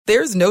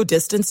There's no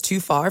distance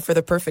too far for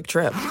the perfect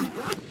trip.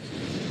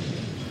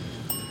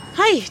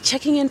 Hi,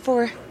 checking in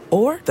for...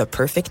 Or the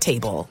perfect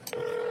table.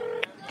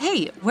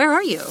 Hey, where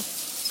are you?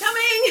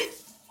 Coming!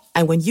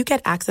 And when you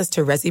get access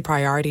to Resi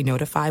Priority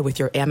Notify with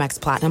your Amex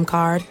Platinum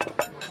card...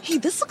 Hey,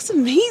 this looks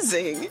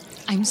amazing.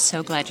 I'm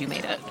so glad you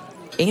made it.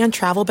 And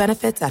travel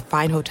benefits at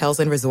fine hotels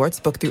and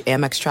resorts booked through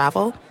Amex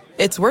Travel,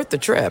 it's worth the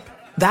trip.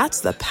 That's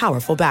the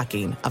powerful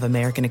backing of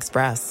American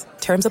Express.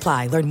 Terms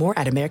apply. Learn more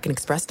at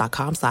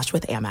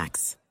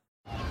americanexpress.com/withAmex.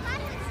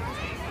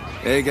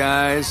 Hey,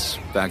 guys.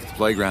 Back at the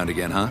playground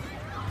again, huh?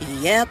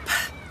 Yep.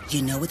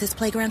 You know what this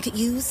playground could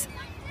use?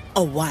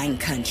 A wine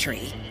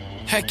country.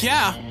 Heck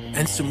yeah.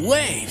 And some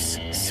waves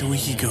so we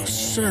could go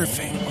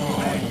surfing.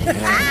 Oh,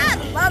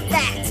 yeah. Love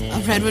that. A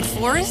redwood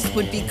forest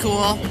would be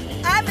cool.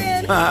 I'm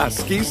in.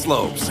 Ski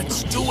slopes.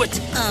 Let's do it.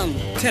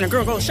 Can a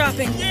girl go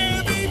shopping?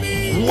 Yeah,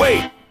 baby.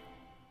 Wait.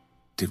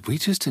 Did we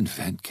just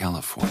invent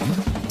California?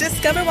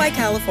 Discover why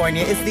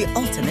California is the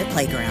ultimate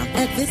playground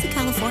at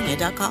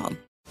visitcalifornia.com.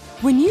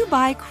 When you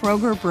buy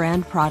Kroger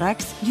brand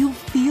products, you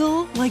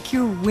feel like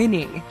you're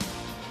winning.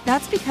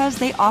 That's because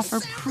they offer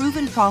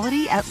proven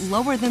quality at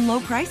lower than low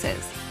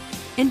prices.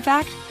 In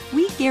fact,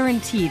 we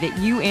guarantee that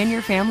you and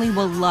your family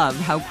will love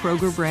how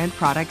Kroger brand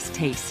products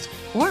taste,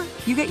 or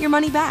you get your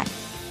money back.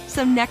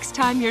 So next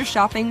time you're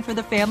shopping for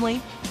the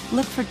family,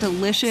 look for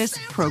delicious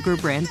Kroger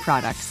brand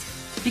products,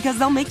 because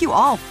they'll make you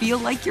all feel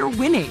like you're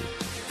winning.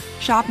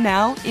 Shop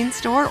now,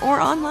 in-store,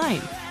 or online.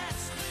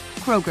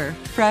 Kroger,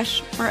 fresh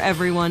for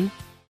everyone.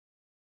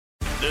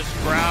 This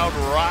crowd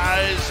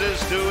rises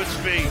to its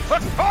feet.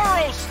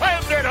 Vaccaro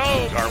slammed it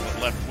home.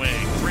 Garland left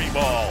wing,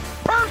 3-ball.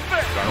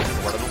 Perfect.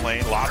 Garland part of the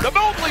lane, locked up.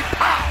 Mobley,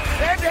 pow!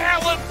 And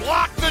Allen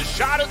blocked the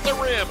shot at the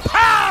rim.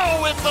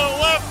 Pow! With the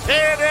left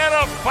hand and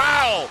a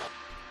foul.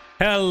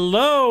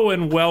 Hello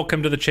and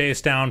welcome to the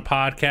Chase Down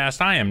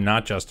podcast. I am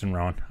not Justin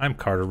Rowan. I'm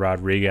Carter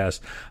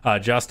Rodriguez.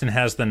 Justin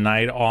has the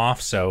night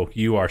off, so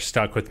you are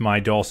stuck with my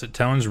dulcet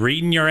tones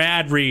reading your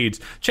ad reads.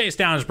 Chase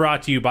Down is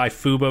brought to you by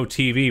Fubo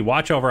TV.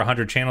 Watch over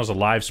 100 channels of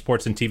live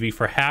sports and TV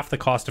for half the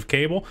cost of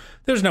cable.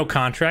 There's no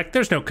contract.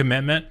 There's no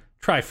commitment.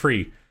 Try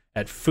free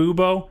at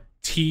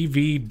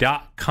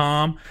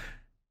FuboTV.com.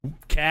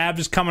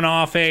 Cavs coming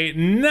off a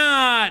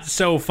not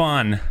so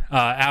fun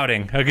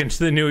outing against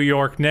the New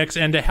York Knicks,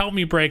 and to help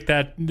me break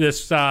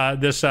this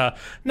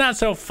not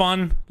so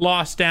fun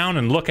loss down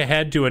and look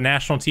ahead to a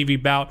national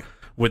TV bout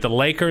with the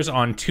Lakers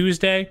on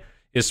Tuesday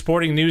is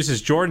Sporting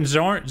News' Jordan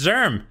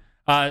Zirm.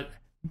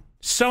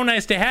 So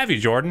nice to have you,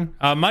 Jordan.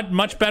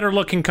 Much better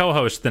looking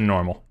co-host than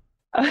normal.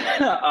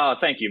 Oh,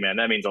 thank you, man.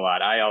 That means a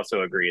lot. I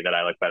also agree that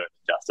I look better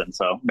than Justin.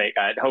 So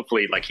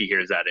hopefully, he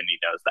hears that and he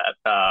knows that.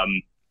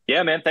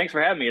 Yeah, man. Thanks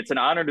for having me. It's an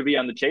honor to be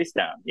on the Chase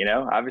Down. You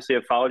know, obviously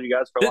I've followed you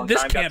guys for a long time.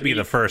 This can't be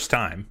the first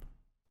time.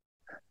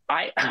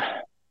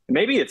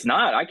 Maybe it's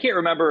not. I can't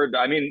remember.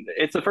 I mean,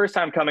 it's the first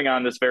time coming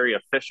on this very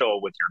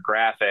official with your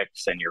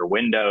graphics and your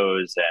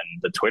windows and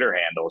the Twitter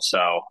handle.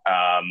 So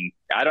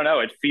I don't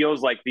know. It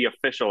feels like the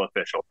official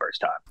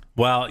first time.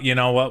 Well, you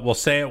know what? We'll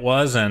say it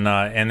was,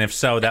 and if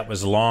so, that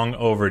was long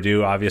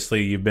overdue.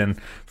 Obviously, you've been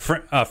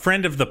a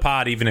friend of the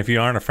pod, even if you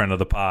aren't a friend of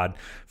the pod,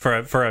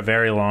 for a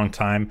very long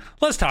time.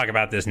 Let's talk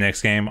about this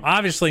Knicks game.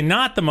 Obviously,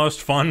 not the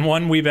most fun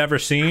one we've ever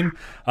seen.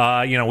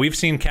 We've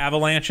seen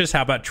Cavalanches.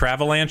 How about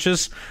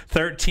Travalanches?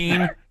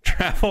 13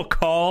 travel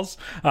calls.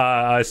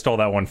 I stole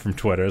that one from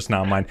Twitter. It's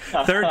not mine.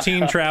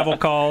 13 travel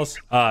calls.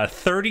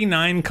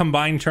 39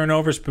 combined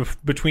turnovers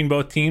between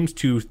both teams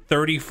to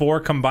 34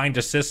 combined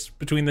assists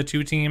between the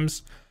two teams.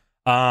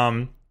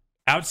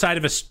 Outside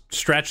of a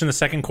stretch in the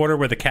second quarter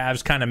where the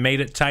Cavs kind of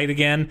made it tight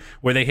again,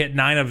 where they hit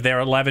 9 of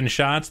their 11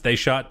 shots, they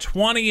shot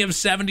 20 of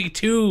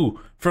 72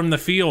 from the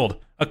field,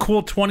 a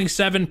cool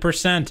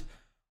 27%.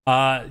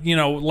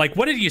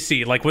 What did you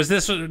see? Was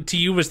this to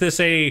you? Was this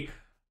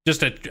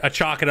just a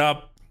chalk it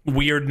up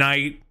weird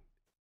night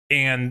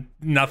and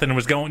nothing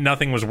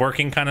was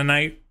working kind of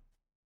night?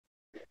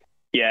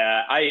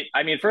 Yeah,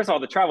 I mean, first of all,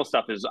 the travel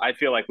stuff is, I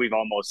feel like we've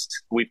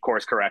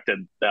course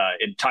corrected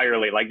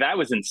entirely. That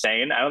was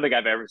insane. I don't think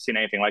I've ever seen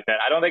anything like that.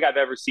 I don't think I've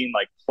ever seen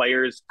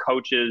players,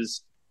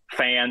 coaches,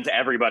 fans,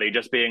 everybody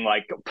just being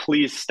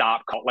please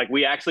stop.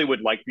 We actually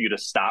would like you to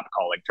stop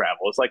calling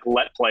travel. It's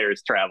let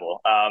players travel.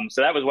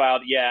 So that was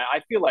wild. Yeah, I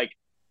feel like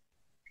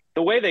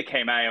the way they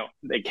came out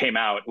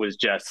was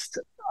just,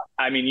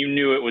 I mean, you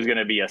knew it was going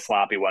to be a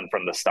sloppy one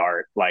from the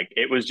start.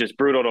 It was just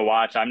brutal to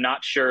watch. I'm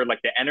not sure,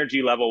 the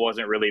energy level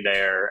wasn't really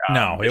there.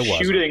 No, it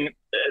wasn't.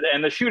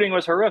 The shooting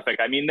was horrific.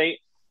 I mean,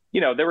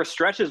 there were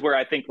stretches where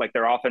I think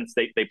their offense,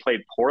 they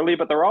played poorly,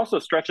 but there were also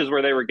stretches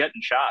where they were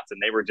getting shots and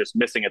they were just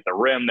missing at the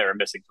rim. They were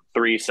missing from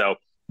three. So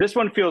this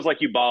one feels like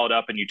you ball it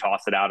up and you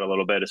toss it out a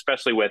little bit,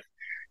 especially with,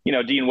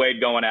 Dean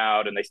Wade going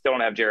out and they still don't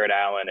have Jared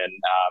Allen. And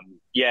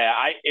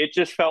it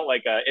just felt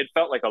like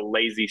a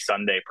lazy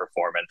Sunday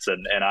performance.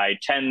 And I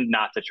tend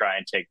not to try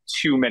and take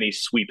too many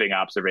sweeping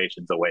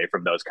observations away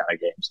from those kind of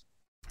games.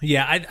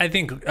 Yeah, I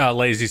think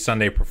lazy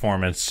Sunday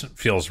performance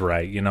feels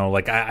right. You know,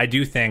 like I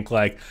do think,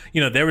 like,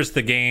 you know, there was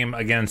the game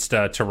against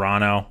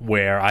Toronto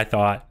where I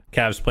thought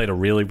Cavs played a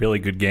really, really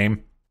good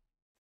game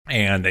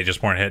and they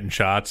just weren't hitting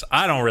shots.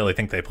 I don't really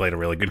think they played a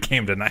really good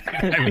game tonight.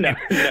 I mean, No.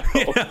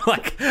 you know,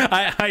 like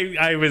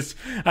I was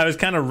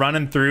kind of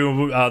running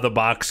through the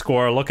box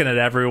score, looking at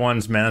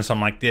everyone's minutes. I'm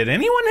like, did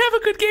anyone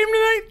have a good game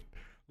tonight?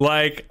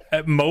 Like,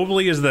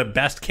 Mobley is the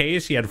best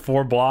case. He had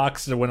 4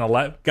 blocks,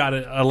 got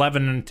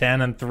 11 and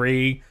 10 and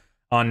 3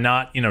 on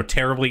not, you know,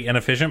 terribly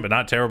inefficient, but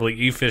not terribly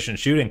efficient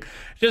shooting.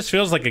 It just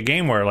feels like a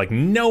game where, like,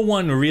 no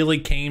one really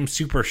came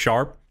super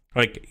sharp.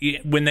 Like,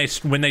 when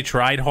they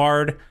tried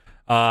hard,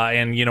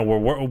 and, you know,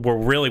 were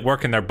really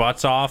working their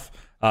butts off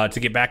to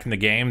get back in the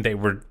game, they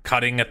were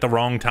cutting at the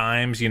wrong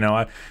times. You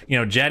know,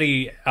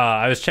 Jetty.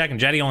 I was checking.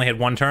 Jetty only had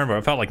 1 turnover.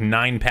 It felt like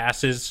 9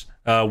 passes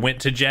went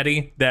to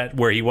Jetty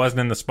where he wasn't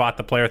in the spot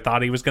the player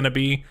thought he was going to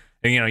be.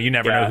 And, you know, you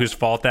never know whose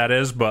fault that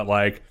is, but,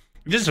 like,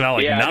 it just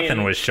felt like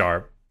nothing was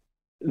sharp.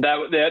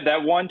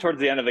 That one towards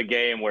the end of the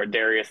game where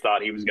Darius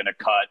thought he was going to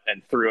cut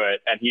and threw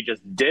it, and he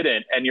just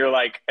didn't. And you're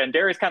like, and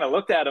Darius kind of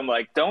looked at him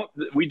like,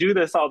 we do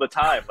this all the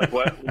time. Like,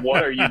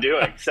 what are you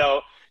doing?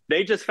 So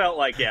they just felt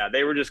like,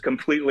 they were just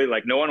completely,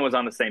 like, no one was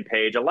on the same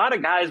page. A lot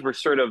of guys were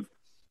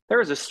there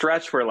was a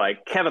stretch where,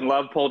 like, Kevin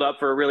Love pulled up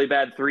for a really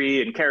bad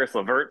 3 and Karis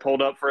LeVert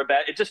pulled up for a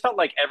bad. It just felt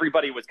like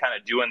everybody was kind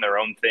of doing their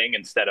own thing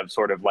instead of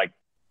sort of like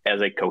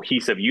as a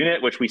cohesive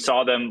unit, which we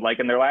saw them like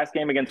in their last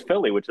game against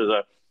Philly, which was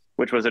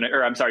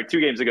 2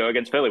 games ago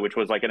against Philly, which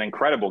was like an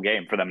incredible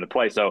game for them to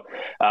play. So,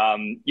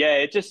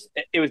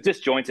 it was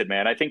disjointed,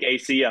 man. I think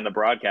AC on the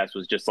broadcast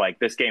was just like,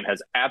 this game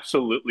has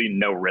absolutely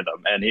no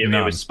rhythm. And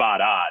it was spot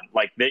on.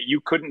 Like, that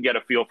you couldn't get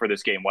a feel for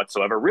this game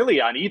whatsoever, really,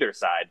 on either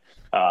side.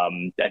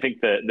 I think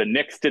the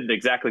Knicks didn't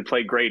exactly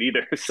play great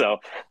either. So,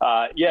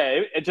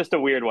 it's just a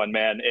weird one,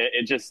 man.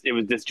 It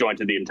was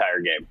disjointed the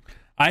entire game.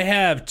 I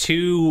have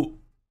 2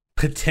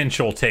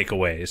 potential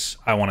takeaways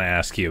I want to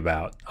ask you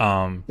about.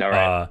 All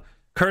right.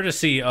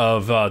 Courtesy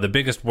of the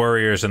biggest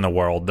worriers in the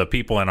world, the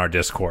people in our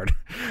Discord.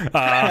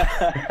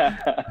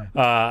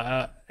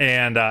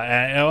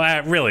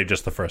 Really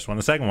just the first one.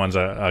 The second one's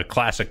a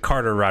classic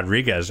Carter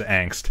Rodriguez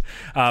angst.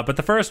 But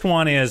the first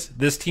one is,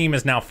 this team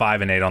is now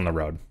 5-8 on the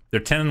road. They're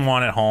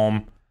 10-1 at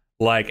home.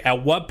 Like,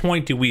 at what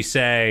point do we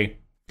say,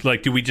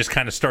 like, do we just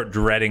kind of start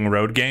dreading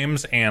road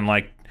games? And,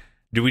 like,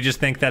 do we just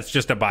think that's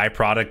just a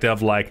byproduct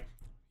of, like,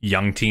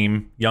 young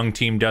team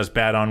does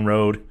bad on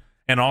road?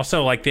 And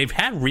also, like, they've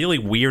had really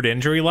weird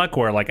injury luck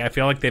where, like, I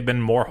feel like they've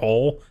been more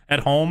whole at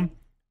home,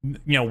 you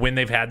know, when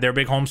they've had their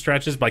big home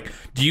stretches. Like,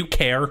 do you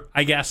care,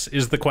 I guess,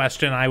 is the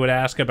question I would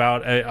ask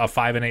about a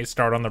 5-8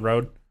 start on the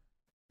road?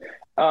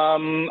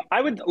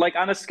 I would, like,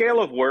 on a scale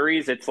of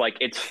worries, it's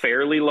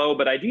fairly low,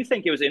 but I do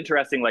think it was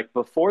interesting. Like,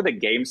 before the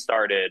game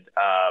started,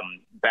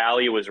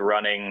 Bally was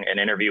running an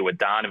interview with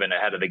Donovan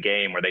ahead of the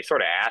game where they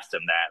sort of asked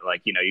him that,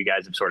 like, you know, you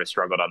guys have sort of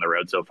struggled on the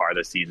road so far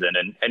this season.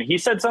 And he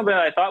said something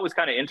that I thought was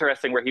kind of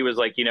interesting, where he was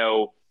like, you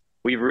know,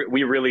 we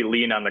really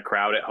lean on the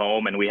crowd at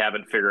home, and we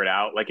haven't figured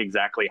out, like,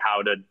 exactly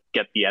how to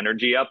get the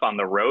energy up on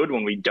the road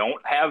when we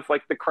don't have,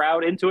 like, the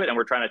crowd into it, and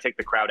we're trying to take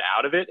the crowd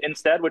out of it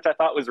instead, which I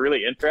thought was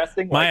really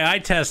interesting. My eye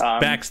test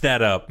backs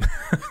that up.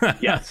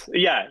 Yes.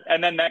 Yeah.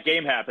 And then that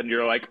game happened.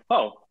 You're like,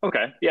 oh,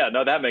 okay. Yeah,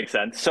 no, that makes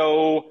sense.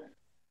 So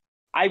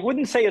I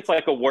wouldn't say it's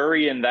like a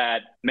worry in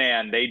that,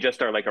 man, they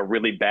just are like a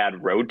really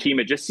bad road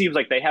team. It just seems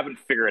like they haven't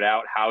figured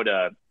out how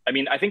to. I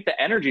mean, I think the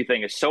energy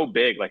thing is so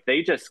big. Like,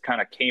 they just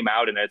kind of came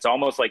out, and it's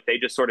almost like they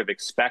just sort of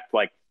expect,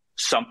 like,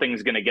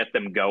 something's going to get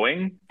them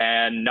going,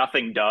 and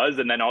nothing does.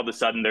 And then all of a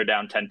sudden they're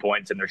down 10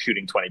 points and they're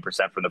shooting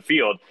 20% from the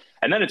field.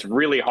 And then it's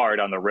really hard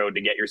on the road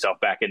to get yourself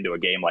back into a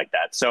game like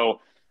that. So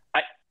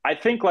I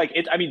think, like,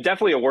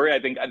 definitely a worry. I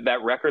think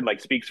that record,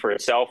 like, speaks for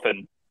itself.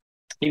 And,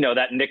 you know,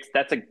 that Knicks,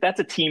 that's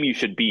a team you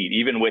should beat,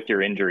 even with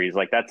your injuries.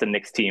 Like, that's a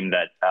Knicks team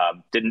that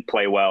didn't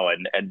play well,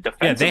 and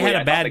defensively, they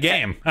had a bad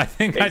game. I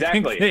think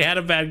they had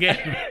a bad game.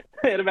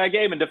 They had a bad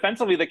game, and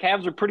defensively, the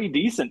Cavs are pretty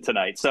decent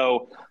tonight.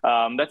 So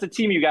that's a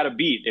team you got to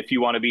beat if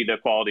you want to be the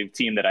quality of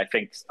team that I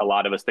think a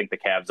lot of us think the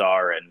Cavs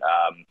are. And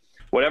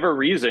whatever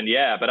reason,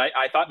 but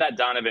I thought that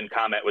Donovan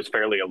comment was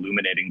fairly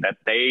illuminating, that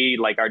they,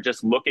 like, are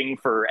just looking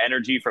for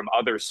energy from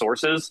other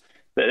sources.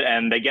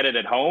 And they get it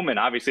at home, and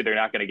obviously they're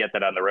not going to get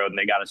that on the road, and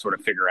they got to sort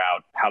of figure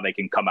out how they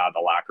can come out of the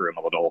locker room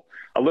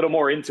a little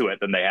more into it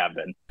than they have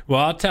been.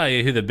 Well, I'll tell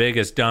you who the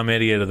biggest dumb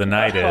idiot of the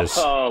night is.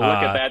 Oh, look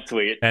at that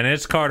tweet. And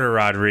it's Carter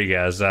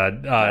Rodriguez.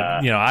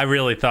 I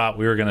really thought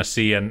we were going to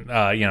see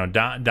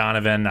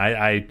Donovan.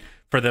 I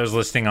for those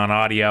listening on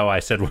audio, I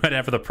said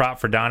whatever the prop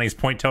for Donnie's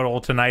point total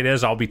tonight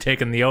is, I'll be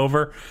taking the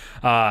over.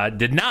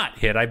 Did not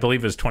hit. I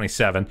believe it was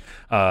 27.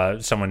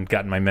 Someone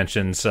got in my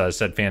mentions,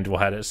 said FanDuel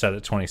had it set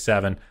at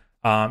 27.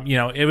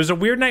 It was a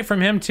weird night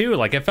from him too.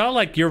 Like, it felt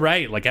like, you're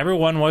right, like,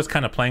 everyone was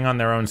kind of playing on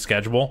their own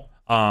schedule.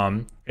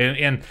 And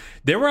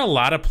there were a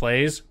lot of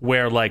plays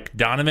where, like,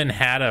 Donovan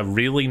had a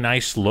really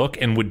nice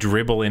look and would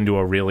dribble into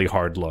a really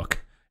hard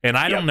look. And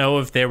I don't know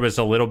if there was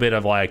a little bit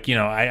of, like,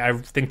 I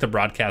think the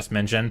broadcast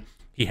mentioned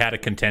he had a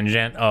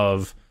contingent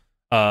of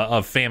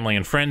of family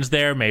and friends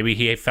there. Maybe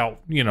he felt,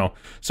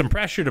 some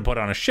pressure to put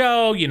on a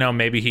show.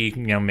 Maybe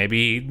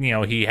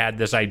he had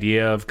this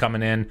idea of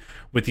coming in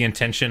with the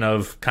intention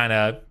of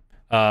kind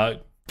of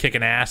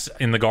kicking ass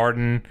in the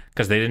Garden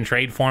because they didn't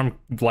trade for him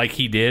like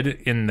he did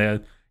in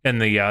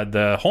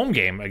the home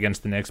game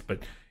against the Knicks. But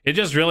it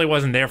just really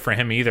wasn't there for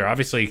him either.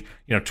 Obviously,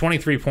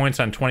 23 points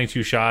on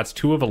 22 shots,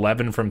 2 of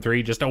 11 from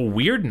 3. Just a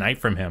weird night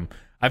from him.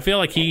 I feel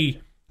like he's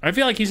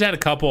had a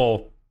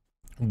couple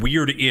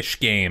weird-ish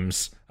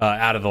games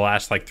out of the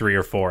last 3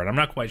 or 4, and I'm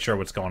not quite sure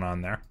what's going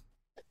on there.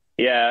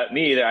 Yeah,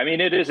 me either. I mean,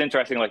 it is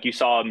interesting. Like, you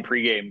saw him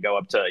pregame go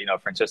up to,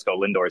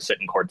 Francisco Lindor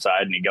sitting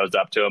courtside, and he goes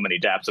up to him and he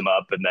daps him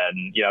up. And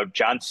then,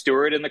 Jon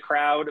Stewart in the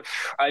crowd.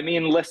 I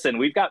mean, listen,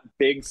 we've got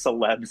big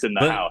celebs in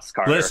the house,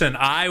 Carter. Listen,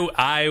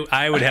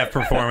 I would have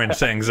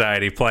performance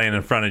anxiety playing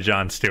in front of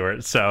Jon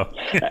Stewart. So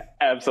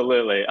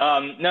absolutely.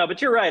 No,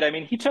 but you're right. I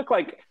mean, he took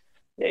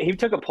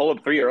a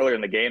pull-up 3 earlier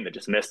in the game that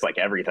just missed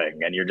everything.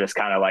 And you're just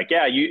kind of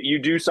yeah, you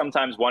do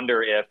sometimes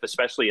wonder if,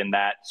 especially in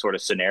that sort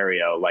of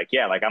scenario,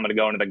 I'm going to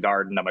go into the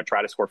Garden. I'm going to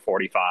try to score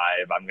 45.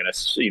 I'm going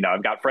to,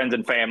 I've got friends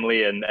and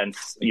family and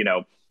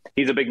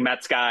he's a big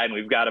Mets guy and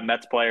we've got a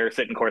Mets player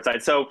sitting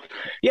courtside. So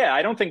yeah,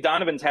 I don't think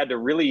Donovan's had to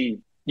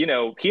really,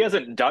 he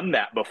hasn't done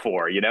that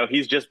before.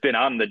 He's just been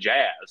on the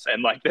Jazz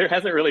and there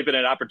hasn't really been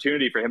an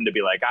opportunity for him to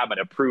be I'm going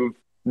to prove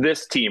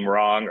this team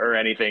wrong or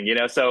anything,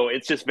 so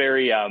it's just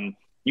very,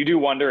 you do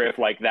wonder if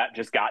that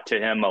just got to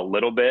him a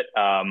little bit.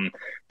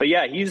 But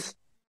yeah, he's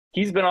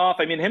been off.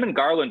 I mean, him and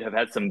Garland have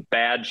had some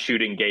bad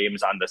shooting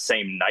games on the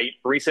same night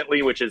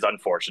recently, which is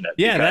unfortunate.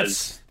 Yeah,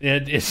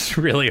 it's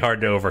really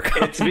hard to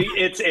overcome.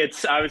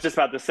 It's I was just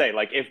about to say,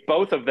 if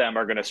both of them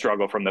are going to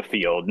struggle from the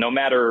field, no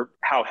matter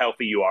how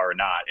healthy you are or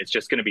not, it's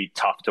just going to be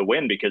tough to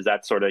win because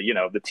that's sort of,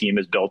 the team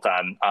is built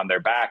on their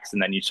backs.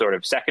 And then you sort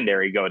of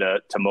secondary go to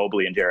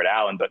Mobley and Jared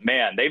Allen. But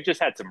man, they've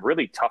just had some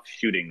really tough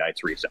shooting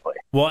nights recently.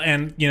 Well,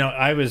 and,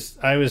 I was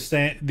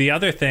saying the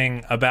other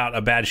thing about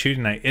a bad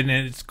shooting night, and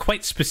it's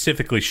quite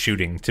specifically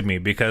shooting to me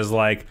because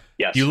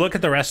yes. You look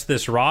at the rest of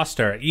this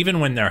roster, even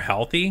when they're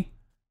healthy,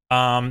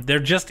 they're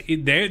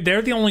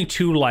the only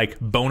two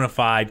bona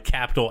fide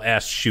capital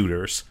S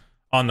shooters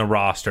on the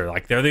roster.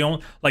 They're the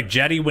only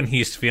Jetty when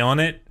he's feeling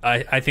it,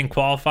 I think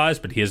qualifies,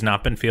 but he has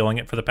not been feeling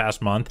it for the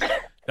past month.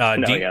 No,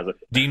 he hasn't.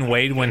 Dean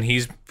Wade when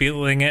he's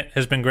feeling it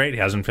has been great. He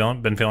hasn't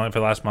been feeling it for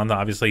the last month.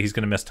 Obviously he's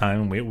going to miss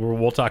time.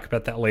 We'll talk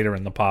about that later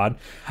in the pod.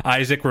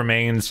 Isaac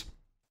remains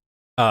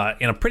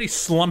in a pretty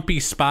slumpy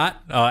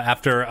spot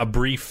after a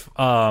brief,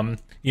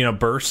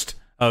 burst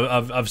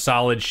of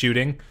solid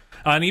shooting,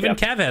 and even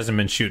Kev hasn't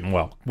been shooting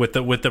well with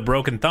the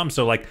broken thumb.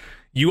 So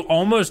you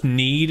almost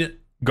need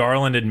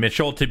Garland and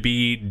Mitchell to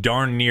be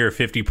darn near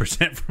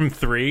 50% from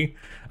 3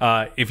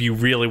 if you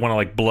really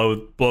want to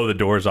blow the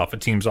doors off of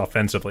teams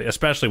offensively,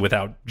 especially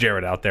without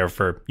Jared out there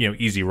for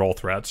easy roll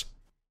threats.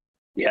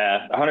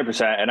 Yeah,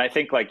 100%. And I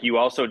think you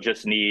also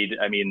just need,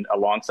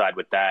 alongside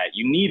with that,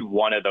 you need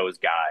one of those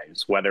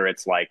guys, whether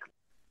it's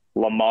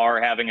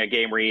Lamar having a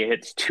game where he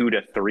hits 2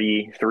 to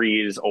 3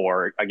 threes,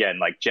 or again,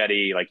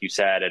 Jetty, like you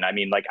said. And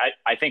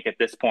I think at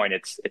this point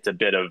it's a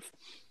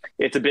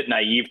bit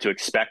naive to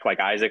expect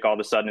Isaac all of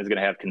a sudden is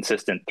going to have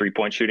consistent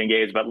 3-point shooting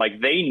games, but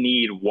they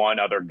need one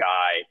other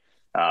guy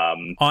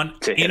on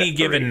any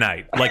given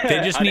night. They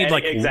just need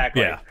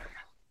exactly.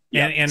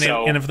 Yeah.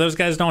 And if those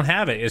guys don't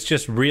have it, it's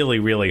just really,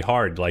 really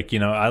hard.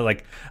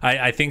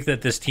 I think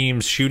that this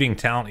team's shooting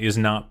talent is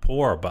not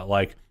poor, but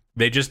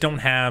they just don't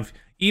have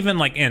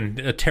even in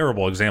a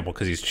terrible example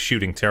because he's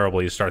shooting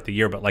terribly to start the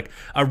year, but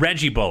a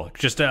Reggie Bullock,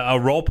 just a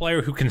role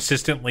player who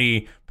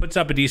consistently puts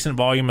up a decent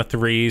volume of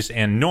threes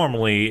and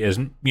normally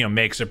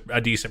makes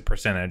a decent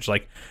percentage.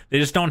 They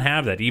just don't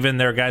have that. Even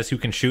their guys who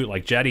can shoot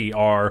Jetty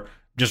are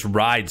just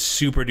ride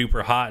super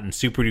duper hot and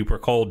super duper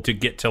cold to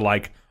get to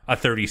a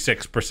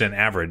 36%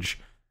 average,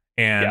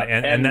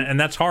 and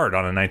that's hard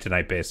on a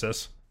night-to-night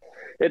basis.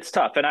 It's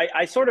tough, and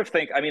I sort of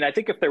think, I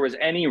think if there was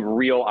any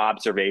real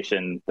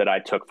observation that I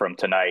took from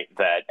tonight,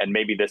 that, and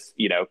maybe this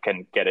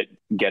can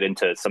get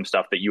into some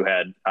stuff that you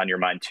had on your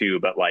mind too,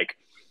 but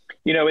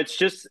it's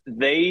just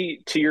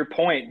to your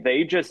point,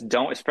 they just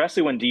don't,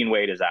 especially when Dean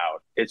Wade is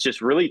out, it's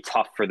just really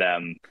tough for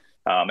them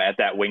at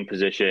that wing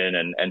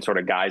position and sort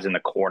of guys in the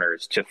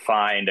corners to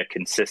find a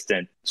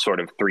consistent sort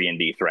of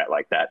 3-and-D threat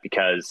like that.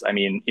 Because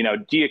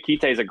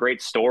Diakite is a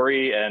great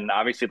story and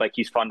obviously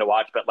he's fun to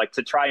watch, but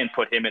to try and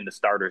put him in the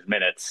starters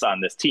minutes on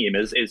this team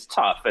is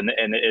tough and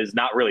is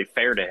not really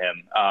fair to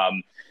him.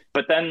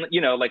 But then,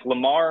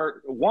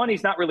 Lamar, one,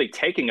 he's not really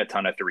taking a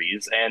ton of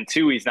threes, and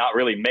 2, he's not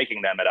really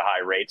making them at a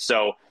his rate.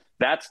 So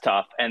that's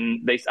tough.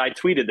 And I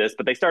tweeted this,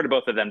 but they started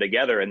both of them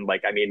together. And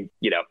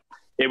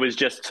it was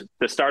just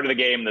the start of the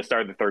game, the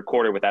start of the third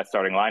quarter with that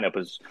starting lineup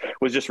was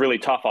just really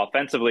tough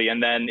offensively.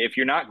 And then if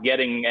you're not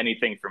getting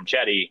anything from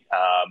Chetty,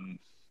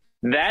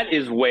 that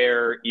is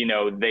where,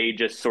 they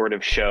just sort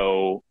of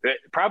show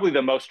probably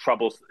the most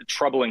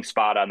troubling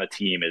spot on the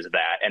team is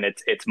that. And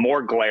it's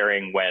more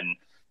glaring when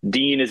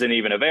Dean isn't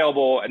even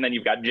available, and then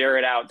you've got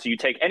Jarrett out. So you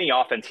take any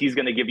offense, he's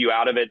going to give you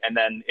out of it. And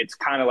then it's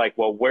kind of like,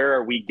 well, where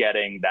are we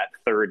getting that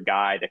third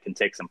guy that can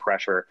take some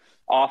pressure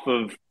off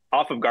of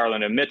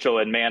Garland and Mitchell?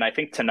 And man, I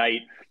think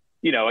tonight,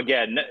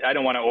 again, I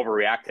don't want to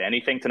overreact to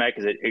anything tonight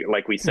because,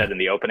 like we said in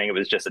the opening, it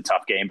was just a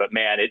tough game. But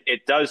man,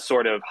 it does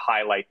sort of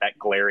highlight that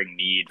glaring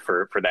need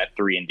for that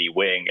 3-and-D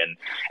wing,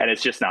 and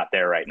it's just not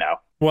there right now.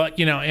 Well,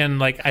 and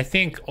like I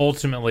think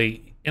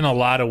ultimately, in a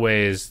lot of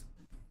ways,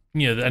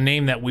 a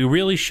name that we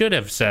really should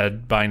have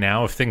said by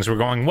now if things were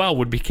going well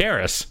would be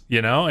Karras,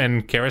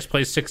 and Karras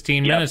plays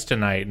 16 minutes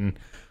tonight, and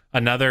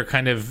another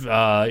kind of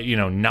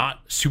not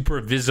super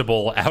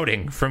visible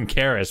outing from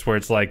Karras where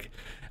it's like,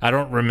 I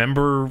don't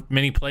remember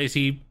many plays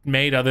he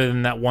made other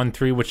than that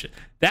 1-3, which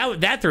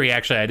that 3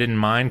 actually I didn't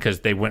mind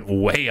because they went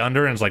way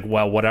under, and it's like,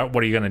 well, what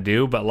are you going to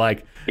do? But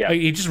like,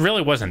 he just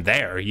really wasn't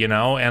there,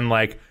 and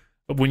like,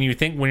 when you're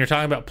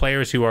talking about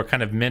players who are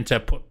kind of meant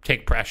to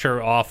take pressure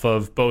off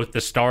of both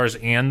the stars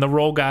and the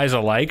role guys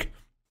alike,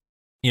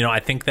 I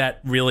think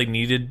that really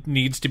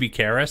needs to be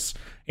Karras.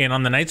 And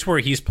on the nights where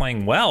he's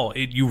playing well,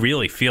 you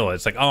really feel it.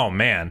 It's like, oh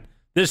man,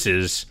 this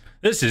is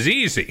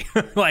easy.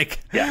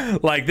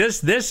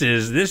 This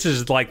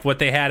is like what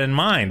they had in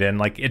mind, and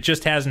like it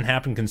just hasn't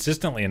happened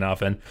consistently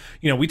enough. And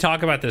we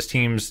talk about this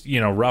team's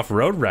rough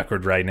road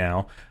record right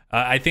now.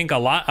 I think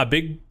a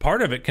big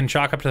part of it can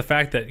chalk up to the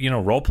fact that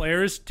role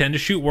players tend to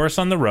shoot worse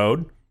on the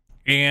road,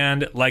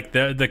 and like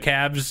the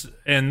Cavs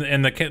and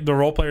the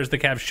role players the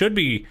Cavs should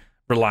be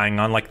relying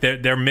on, like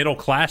their middle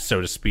class, so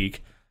to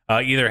speak,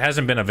 either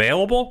hasn't been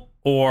available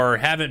or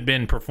haven't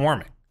been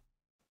performing.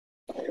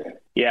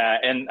 Yeah,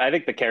 and I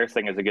think the Karras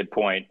thing is a good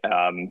point.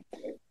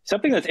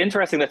 Something that's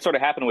interesting that sort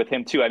of happened with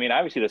him too. I mean,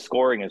 obviously the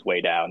scoring is way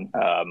down,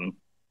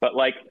 but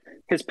like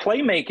his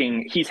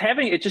playmaking,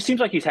 it just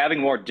seems like he's having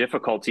more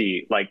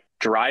difficulty like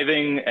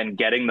driving and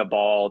getting the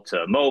ball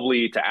to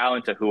Mobley, to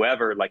Allen, to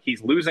whoever. Like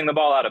he's losing the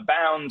ball out of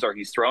bounds, or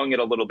he's throwing it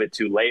a little bit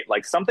too late.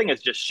 Like something has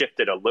just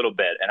shifted a little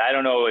bit. And I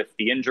don't know if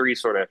the injury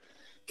sort of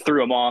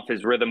threw him off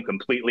his rhythm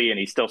completely and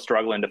he's still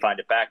struggling to find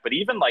it back. But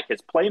even like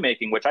his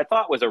playmaking, which I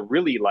thought was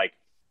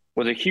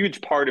was a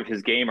huge part of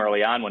his game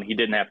early on when he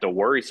didn't have to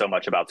worry so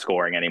much about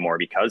scoring anymore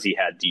because he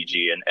had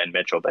DG and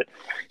Mitchell. But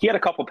he had a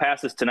couple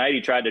passes tonight.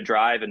 He tried to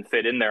drive and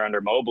fit in there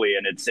under Mobley,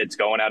 and it's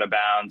going out of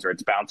bounds, or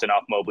it's bouncing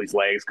off Mobley's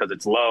legs because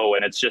it's low.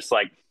 And it's just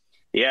like,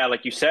 yeah,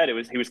 like you said,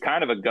 he was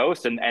kind of a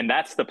ghost. And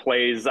that's the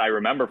plays I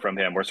remember from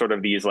him, were sort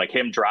of these like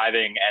him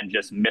driving and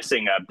just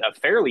missing a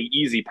fairly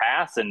easy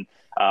pass. And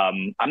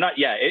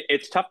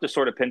it's tough to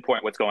sort of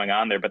pinpoint what's going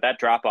on there, but that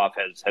drop off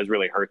has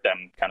really hurt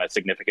them kind of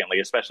significantly,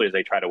 especially as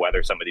they try to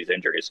weather some of these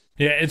injuries.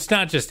 Yeah, it's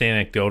not just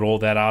anecdotal,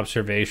 that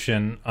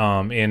observation.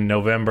 In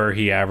November,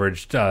 he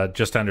averaged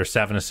just under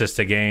 7 assists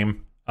a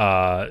game.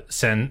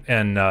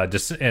 In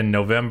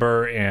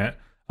November, and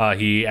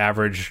he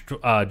averaged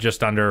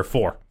just under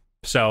 4.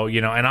 So,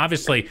 and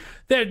obviously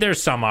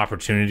there's some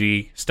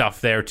opportunity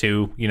stuff there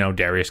too.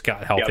 Darius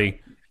got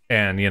healthy,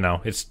 and,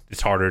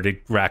 it's harder to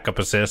rack up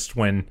assists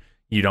when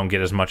you don't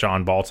get as much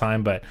on ball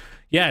time. But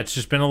yeah, it's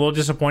just been a little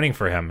disappointing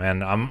for him.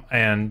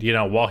 And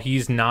while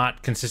he's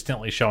not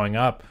consistently showing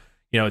up,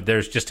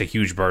 there's just a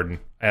huge burden,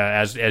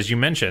 as you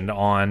mentioned,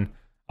 on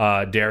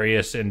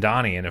Darius and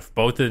Donnie. And if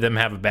both of them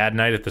have a bad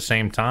night at the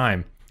same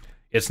time,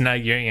 it's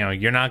not,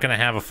 you're not going to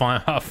have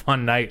a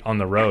fun night on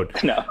the road.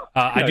 No,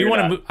 I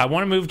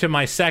want to move to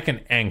my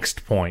second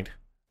angst point,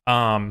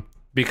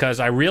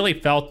 because I really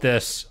felt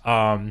this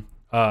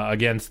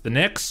against the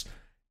Knicks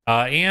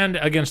and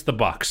against the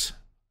Bucks.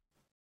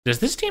 Does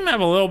this team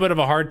have a little bit of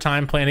a hard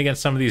time playing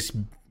against some of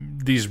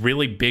these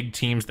really big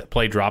teams that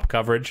play drop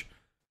coverage?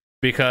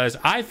 Because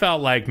I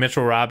felt like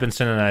Mitchell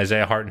Robinson and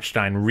Isaiah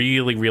Hartenstein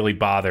really, really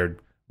bothered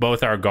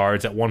both our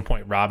guards. At one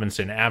point,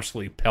 Robinson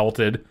absolutely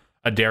pelted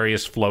a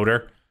Darius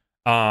floater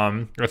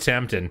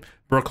attempt, and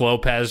Brook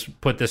Lopez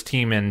put this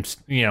team in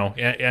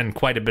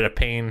quite a bit of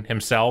pain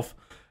himself.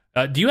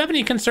 Do you have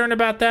any concern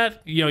about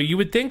that? You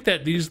would think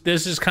that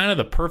this is kind of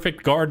the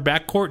perfect guard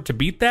backcourt to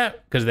beat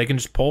that, because they can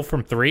just pull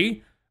from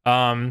 3.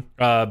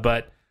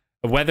 But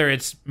whether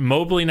it's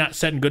Mobley not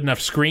setting good enough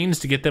screens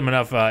to get them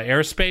enough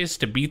airspace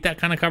to beat that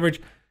kind of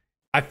coverage,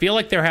 I feel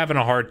like they're having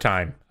a hard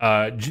time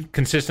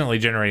consistently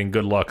generating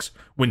good looks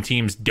when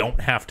teams don't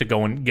have to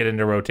go and get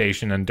into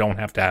rotation and don't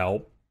have to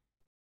help.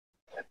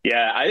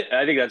 Yeah,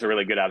 I think that's a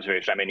really good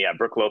observation. I mean, yeah,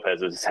 Brook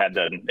Lopez has had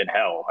that in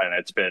hell, and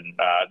that's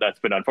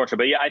been unfortunate.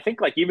 But yeah, I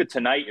think like even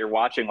tonight you're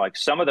watching like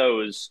some of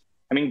those.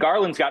 I mean,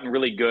 Garland's gotten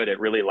really good at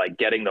really like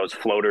getting those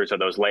floaters or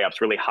those layups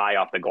really high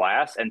off the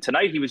glass. And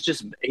tonight he was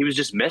just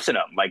missing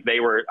them. Like they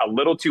were a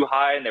little too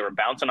high and they were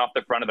bouncing off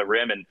the front of the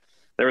rim. And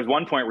there was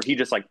one point where he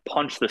just like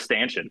punched the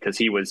stanchion because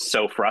he was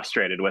so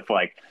frustrated with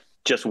like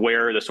just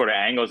where the sort of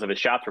angles of his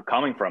shots were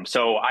coming from.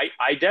 So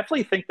I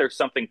definitely think there's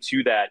something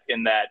to that,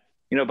 in that,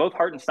 both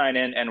Hartenstein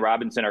and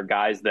Robinson are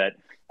guys that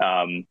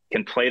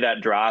can play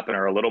that drop and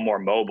are a little more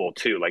mobile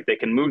too. Like they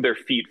can move their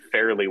feet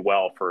fairly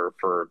well for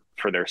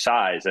their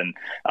size. And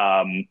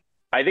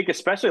I think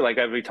especially like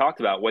as we talked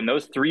about, when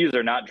those threes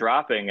are not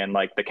dropping and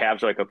like the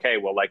Cavs are like, okay,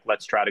 well, like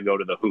let's try to go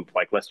to the hoop,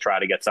 like let's try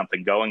to get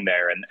something going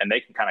there, and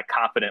they can kind of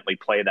confidently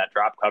play that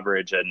drop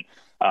coverage. And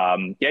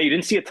yeah, you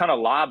didn't see a ton of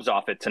lobs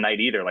off it tonight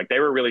either. Like they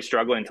were really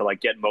struggling to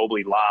like get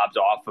Mobley lobs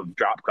off of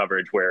drop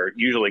coverage, where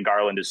usually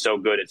Garland is so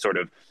good at sort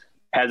of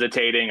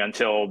hesitating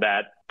until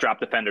that drop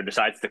defender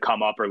decides to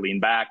come up or lean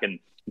back, and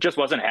just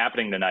wasn't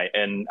happening tonight.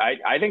 And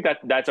I think that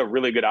that's a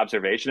really good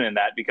observation in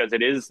that, because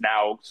it is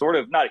now sort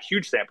of not a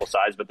huge sample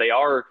size, but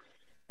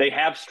they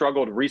have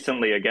struggled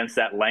recently against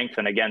that length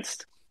and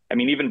against, I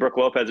mean, even Brook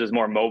Lopez is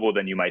more mobile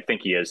than you might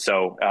think he is.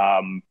 So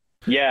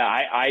yeah,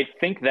 I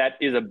think that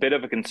is a bit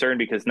of a concern,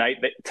 because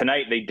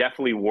tonight they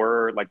definitely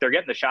were like, they're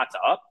getting the shots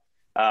up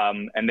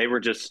and they were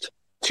just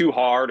too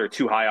hard or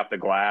too high off the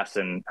glass.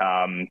 And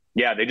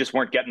yeah, they just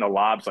weren't getting the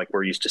lobs like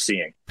we're used to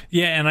seeing.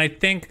 Yeah. And I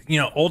think,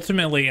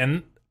 ultimately,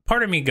 and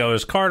part of me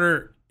goes,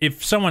 Carter,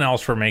 if someone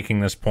else were making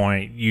this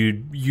point,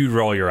 you'd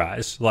roll your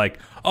eyes like,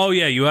 oh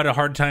yeah, you had a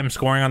hard time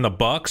scoring on the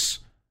Bucks,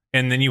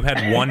 and then you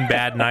had one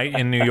bad night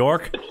in New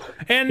York,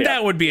 and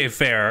that would be a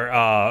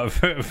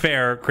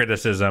fair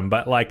criticism.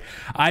 But like,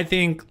 I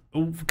think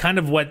kind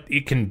of what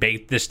it can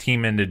bait this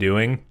team into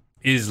doing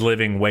is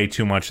living way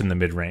too much in the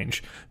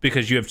mid-range,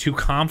 because you have two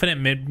confident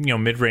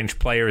mid-range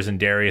players in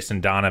Darius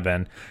and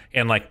Donovan,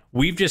 and like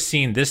we've just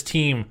seen this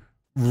team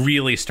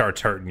really starts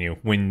hurting you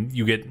when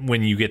you get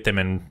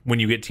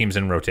teams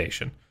in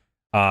rotation.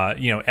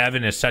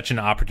 Evan is such an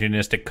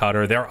opportunistic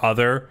cutter. There are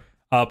other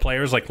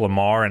players like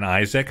Lamar and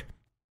Isaac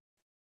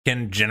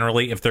can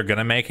generally, if they're going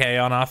to make hay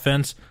on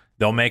offense,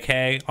 they'll make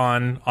hay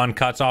on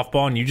cuts off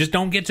ball, and you just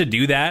don't get to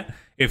do that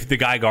if the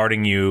guy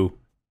guarding you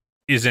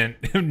isn't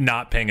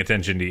not paying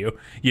attention to you.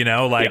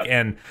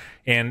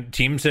 And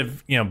teams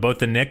have, both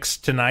the Knicks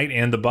tonight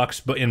and the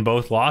Bucks in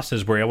both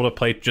losses were able to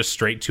play just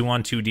straight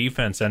 2-on-2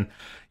 defense, and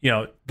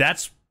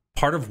that's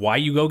part of why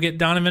you go get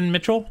Donovan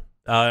Mitchell,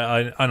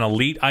 an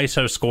elite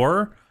ISO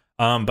scorer.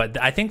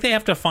 But I think they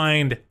have to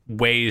find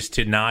ways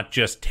to not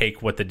just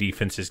take what the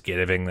defense is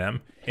giving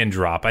them and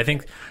drop. I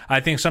think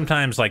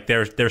sometimes like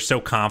they're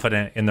so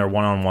confident in their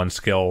one-on-one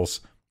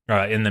skills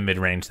in the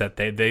mid-range that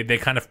they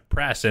kind of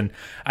press. And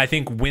I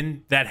think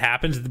when that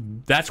happens,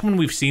 that's when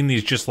we've seen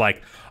these just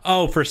like,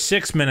 oh, for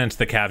 6 minutes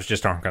the Cavs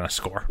just aren't going to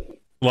score.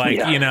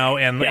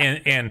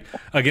 And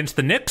against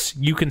the Knicks,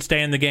 you can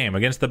stay in the game.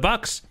 Against the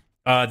Bucks,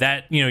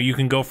 you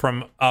can go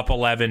from up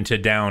 11 to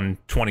down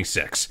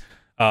 26.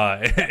 So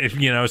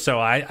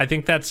I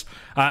think that's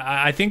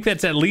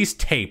at least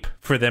tape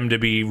for them to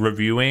be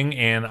reviewing,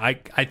 and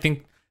I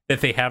think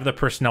that they have the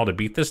personnel to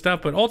beat this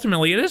stuff. But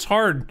ultimately, it is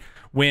hard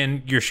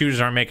when your shooters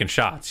aren't making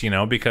shots,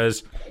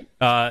 because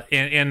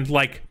and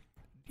like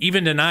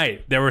even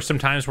tonight, there were some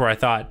times where I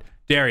thought,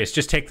 Darius,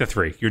 just take the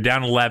three. You're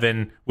down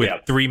 11 with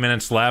 3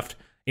 minutes left,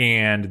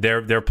 and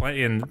they're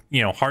playing.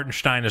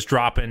 Hartenstein is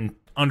dropping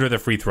under the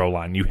free throw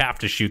line. You have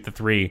to shoot the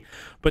three,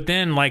 but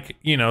then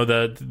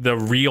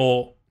the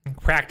real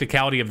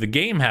practicality of the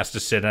game has to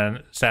set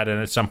in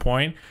at some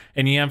point,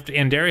 and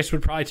and Darius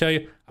would probably tell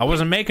you, I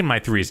wasn't making my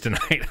threes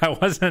tonight.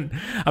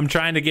 I'm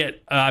trying to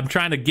get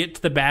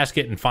to the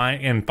basket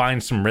and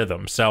find some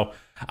rhythm. So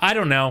I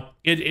don't know.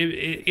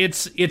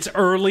 It's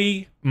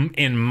early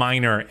in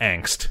minor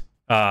angst.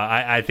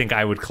 I think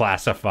I would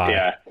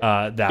classify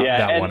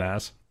that one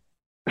as.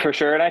 For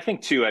sure. And I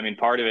think too, I mean,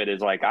 part of it is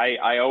like,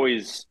 I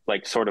always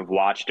like sort of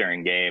watch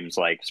during games,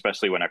 like,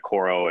 especially when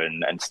Okoro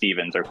and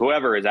Stevens or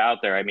whoever is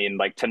out there. I mean,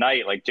 like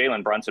tonight, like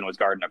Jalen Brunson was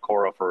guarding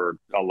Okoro for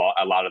a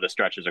lot of the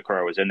stretches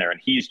Okoro was in there.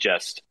 And he's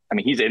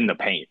in the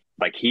paint.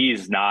 Like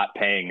he's not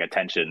paying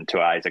attention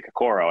to Isaac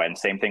Okoro, and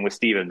same thing with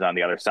Stevens on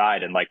the other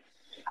side. And like,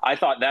 I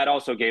thought that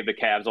also gave the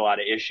Cavs a lot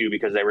of issue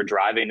because they were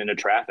driving into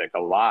traffic a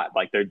lot.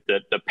 Like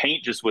the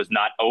paint just was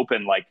not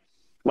open. Like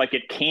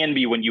it can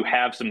be when you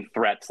have some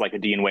threats like a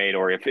Dean Wade,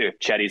 or if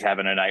Chetty's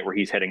having a night where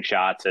he's hitting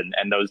shots and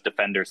those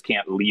defenders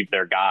can't leave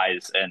their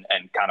guys and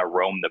kind of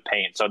roam the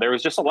paint. So there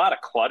was just a lot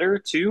of clutter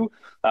too.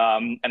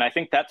 And I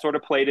think that sort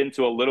of played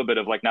into a little bit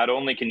of like, not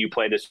only can you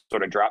play this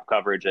sort of drop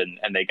coverage and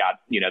they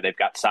got, they've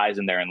got size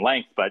in there and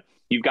length, but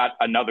you've got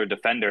another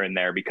defender in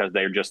there because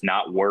they're just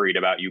not worried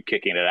about you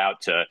kicking it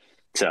out to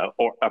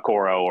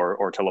Okoro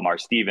or to Lamar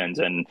Stevens.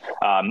 And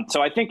so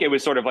I think it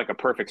was sort of like a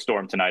perfect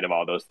storm tonight of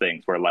all those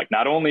things, where like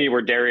not only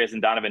were Darius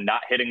and Donovan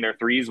not hitting their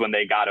threes when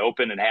they got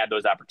open and had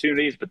those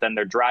opportunities, but then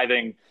they're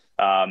driving,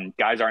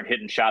 guys aren't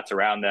hitting shots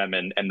around them,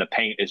 and the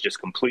paint is just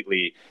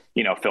completely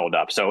filled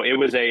up. So it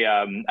was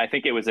I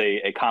think it was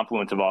a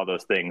confluence of all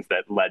those things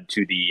that led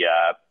to the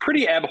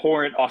pretty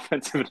abhorrent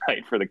offensive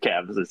night for the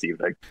Cavs this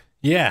evening.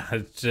 Yeah,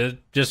 it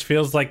just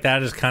feels like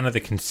that is kind of the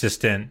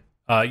consistent,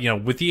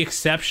 with the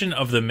exception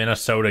of the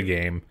Minnesota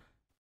game.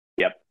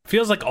 Yep.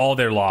 Feels like all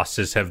their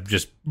losses have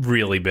just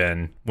really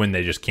been when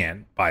they just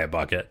can't buy a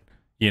bucket.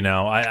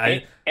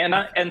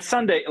 And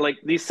Sunday, like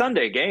these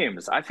Sunday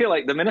games, I feel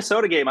like the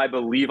Minnesota game, I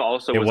believe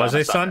also was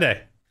a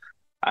Sunday.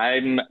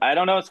 I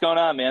don't know what's going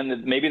on,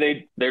 man.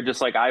 Maybe they're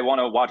just like, I want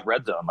to watch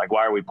Red Zone. Like,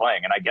 why are we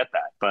playing? And I get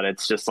that, but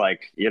it's just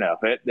like,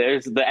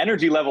 there's the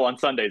energy level on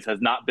Sundays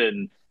has not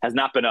been has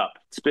not been up.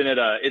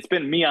 It's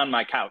been me on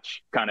my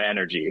couch kind of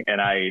energy, and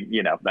I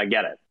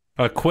get it.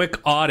 A quick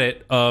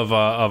audit of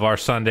our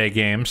Sunday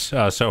games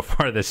so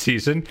far this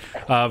season.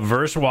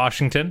 Versus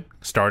Washington,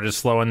 started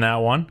slow in that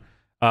one.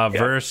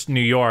 Versus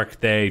New York,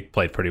 they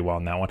played pretty well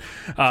in that one.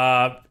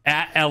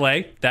 At LA,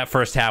 that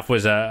first half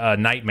was a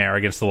nightmare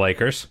against the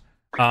Lakers.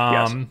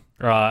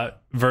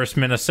 Versus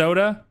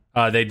Minnesota,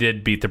 they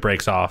did beat the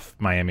brakes off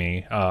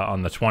Miami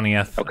on the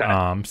 20th.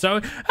 Okay.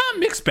 So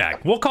mixed bag.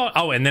 We'll call it.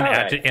 Oh, and then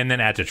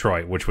at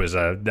Detroit, which was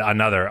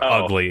another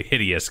ugly,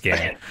 hideous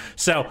game.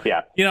 So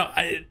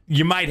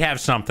you might have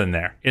something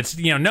there. It's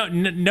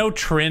no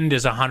trend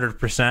is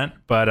 100%,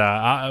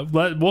 but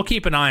we'll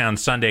keep an eye on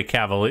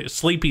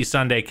sleepy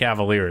Sunday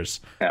Cavaliers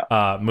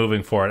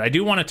moving forward. I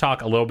do want to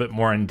talk a little bit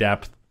more in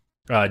depth.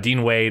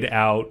 Dean Wade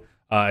out.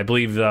 I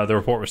believe the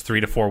report was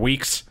 3 to 4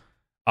 weeks.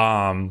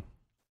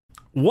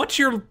 What's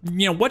your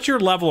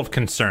level of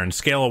concern,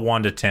 scale of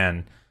 1 to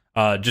 10,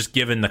 just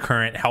given the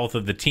current health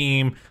of the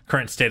team,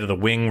 current state of the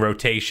wing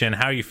rotation?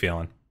 How are you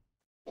feeling?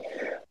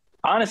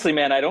 Honestly,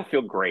 man, I don't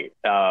feel great.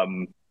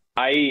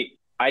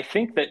 I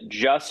think that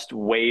just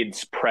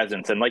Wade's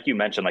presence, and like you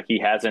mentioned, like he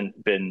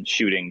hasn't been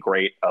shooting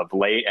great of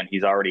late, and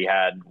he's already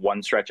had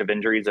one stretch of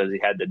injuries as he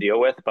had to deal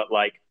with, but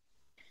like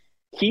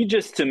he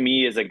just, to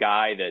me, is a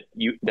guy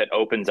that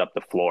opens up the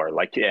floor.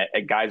 Like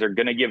guys are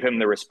going to give him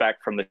the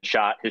respect from his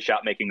shot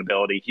making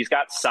ability. He's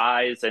got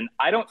size, and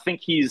I don't think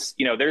he's,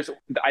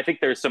 I think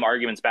there's some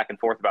arguments back and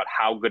forth about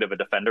how good of a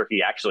defender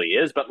he actually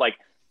is, but like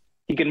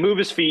he can move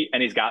his feet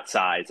and he's got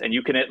size, and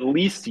you can at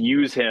least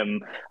use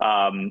him.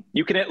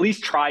 You can at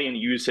least try and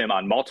use him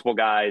on multiple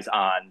guys,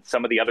 on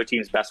some of the other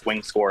team's best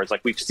wing scorers.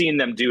 Like we've seen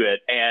them do it.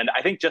 And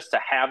I think just to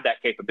have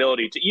that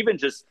capability to even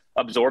just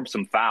absorb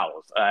some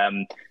fouls,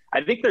 I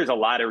think there's a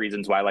lot of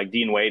reasons why like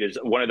Dean Wade is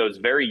one of those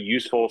very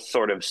useful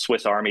sort of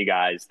Swiss Army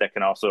guys that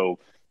can also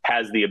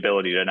has the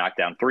ability to knock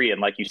down three.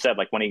 And like you said,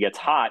 like when he gets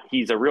hot,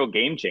 he's a real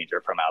game changer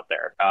from out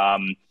there.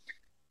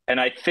 And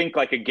I think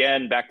like,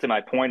 again, back to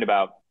my point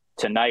about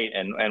tonight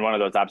and one of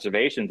those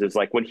observations is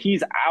like when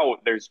he's out,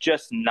 there's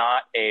just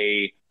not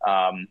they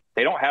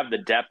don't have the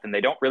depth, and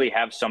they don't really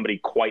have somebody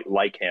quite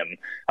like him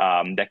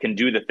that can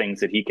do the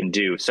things that he can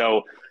do.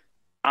 So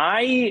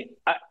I'm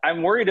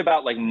worried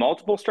about like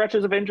multiple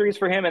stretches of injuries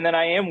for him. And then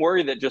I am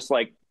worried that just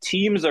like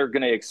teams are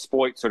going to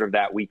exploit sort of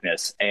that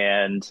weakness.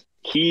 And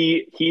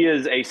he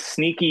is a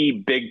sneaky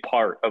big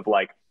part of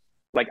like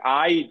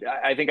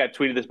I think I've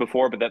tweeted this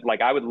before, but that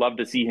like I would love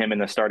to see him in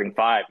the starting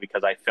five,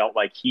 because I felt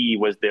like he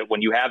was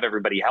when you have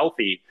everybody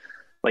healthy,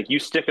 like you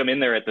stick him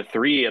in there at the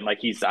three, and like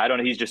he's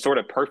just sort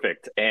of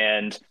perfect.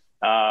 And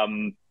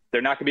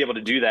they're not gonna be able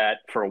to do that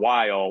for a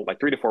while. Like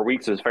 3 to 4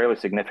 weeks is fairly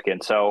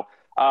significant. So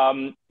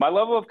my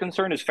level of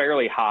concern is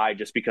fairly high,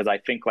 just because I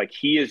think like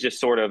he is just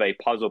sort of a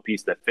puzzle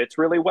piece that fits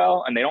really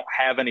well, and they don't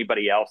have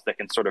anybody else that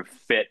can sort of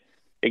fit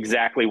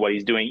exactly what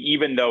he's doing,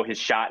 even though his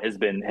shot has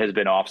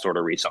been off sort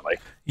of recently.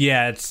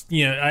 Yeah, it's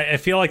I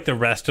feel like the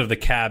rest of the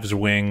Cavs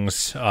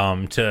wings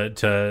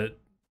to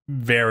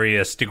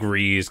various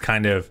degrees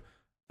kind of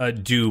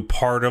do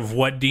part of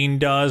what Dean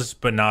does,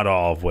 but not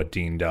all of what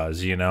Dean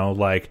does.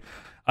 Like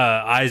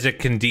Isaac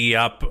can D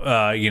up,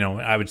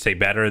 I would say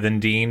better than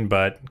Dean,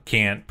 but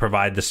can't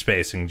provide the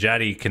spacing.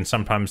 Jetty can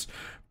sometimes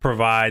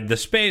provide the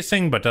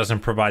spacing, but doesn't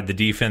provide the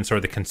defense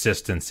or the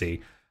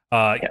consistency.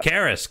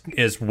 Karras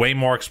is way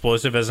more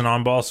explosive as an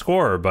on-ball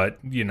scorer, but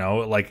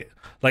like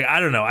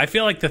I don't know. I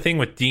feel like the thing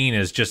with Dean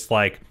is just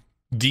like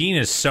Dean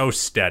is so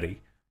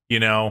steady,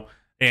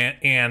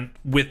 and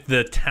with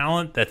the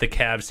talent that the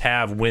Cavs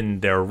have when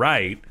they're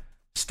right,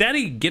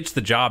 steady gets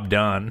the job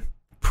done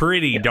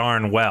pretty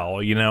darn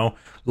well,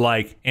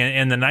 like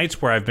and the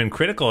nights where I've been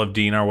critical of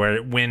Dean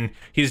are when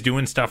he's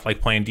doing stuff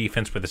like playing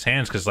defense with his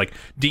hands, because like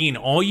Dean,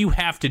 all you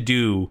have to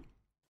do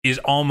is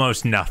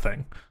almost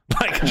nothing.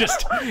 Like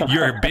just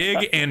you're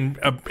big and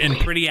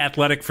pretty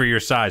athletic for your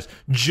size.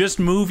 Just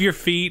move your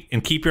feet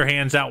and keep your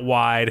hands out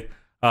wide,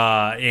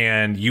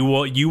 and you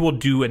will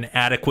do an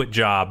adequate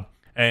job,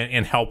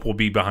 and help will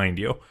be behind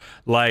you.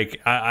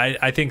 Like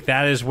I think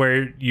that is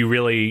where you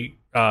really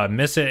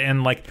miss it,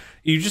 and like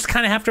you just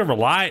kind of have to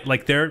rely.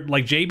 Like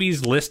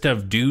JB's list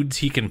of dudes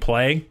he can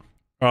play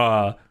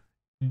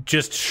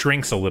just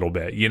shrinks a little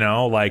bit.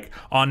 Like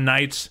on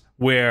nights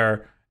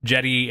where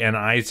Jetty and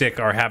Isaac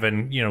are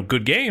having,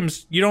 good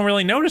games, you don't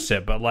really notice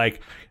it. But like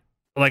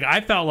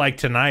I felt like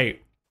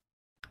tonight,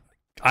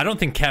 I don't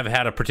think Kev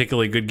had a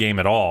particularly good game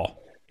at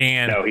all.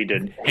 And no, he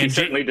didn't. He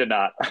certainly did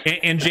not.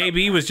 and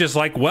JB was just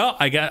like, well,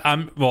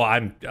 I'm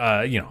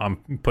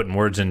putting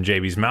words in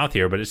JB's mouth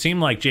here, but it seemed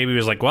like JB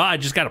was like, well, I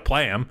just got to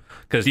play him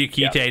because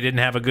Diakite didn't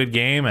have a good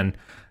game, and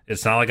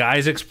it's not like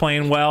Isaac's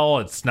playing well.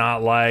 It's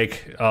not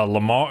like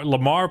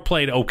Lamar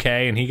played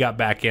okay, and he got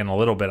back in a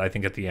little bit, I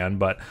think, at the end,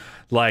 but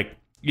like.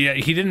 Yeah,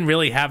 he didn't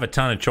really have a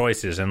ton of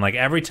choices. And like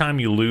every time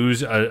you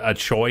lose a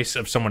choice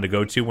of someone to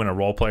go to when a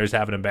role player is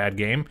having a bad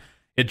game,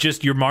 it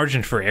just your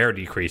margin for error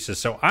decreases.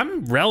 So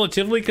I'm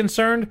relatively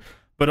concerned,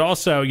 but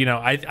also,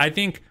 I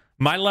think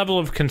my level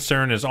of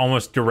concern is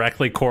almost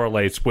directly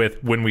correlates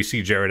with when we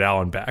see Jared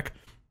Allen back.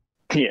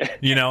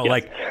 Yeah.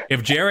 Like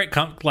if Jarrett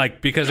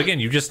because again,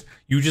 you just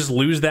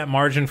lose that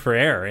margin for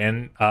error.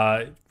 And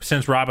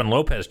since Robin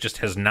Lopez just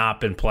has not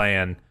been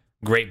playing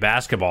great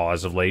basketball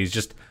as of late, he's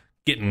just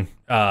getting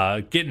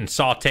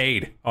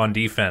sauteed on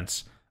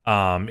defense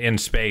in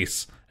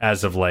space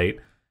as of late.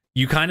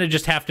 You kind of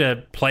just have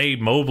to play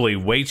Mobley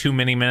way too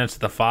many minutes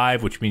at the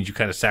 5, which means you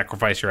kind of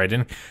sacrifice your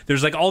identity.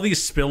 There's like all these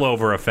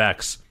spillover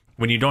effects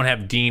when you don't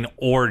have Dean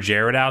or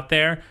Jarrett out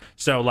there.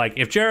 So like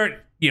if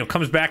Jarrett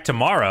comes back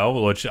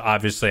tomorrow, which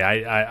obviously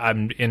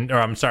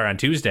on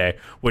Tuesday,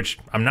 which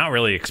I'm not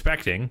really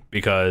expecting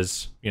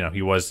because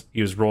he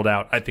was ruled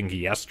out I think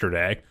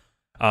yesterday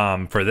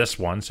for this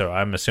one, so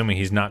I'm assuming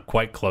he's not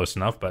quite close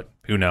enough, but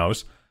who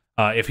knows.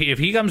 If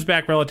he comes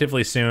back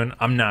relatively soon,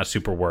 I'm not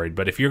super worried.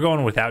 But if you're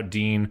going without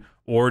Dean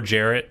or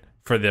Jarrett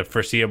for the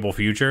foreseeable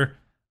future,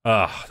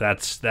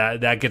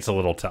 that gets a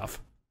little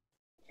tough.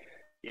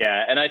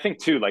 Yeah, and I think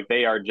too, like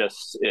they are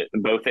just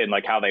both in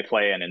like how they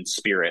play and in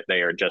spirit,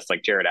 they are just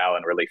like Jarrett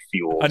Allen really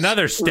fuels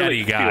another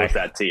steady guy. Fuels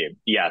that team.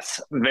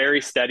 Yes,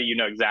 very steady. You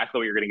know exactly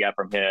what you're going to get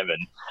from him,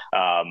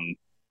 and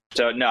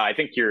so no, I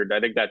think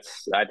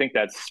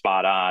that's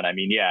spot on. I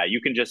mean, yeah, you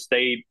can just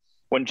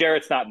when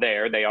Jarrett's not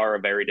there, they are a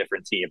very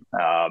different team.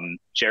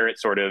 Jarrett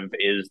sort of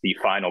is the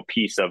final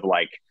piece of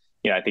like,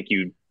 I think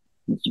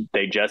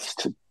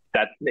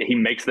that he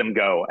makes them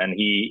go, and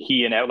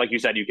he and like you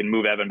said, you can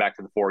move Evan back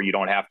to the 4. You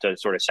don't have to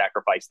sort of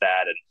sacrifice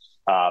that.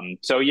 And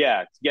so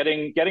yeah,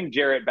 getting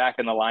Jarrett back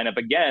in the lineup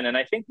again. And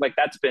I think like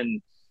that's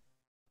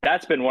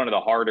been one of the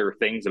harder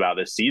things about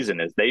this season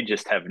is they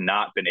just have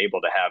not been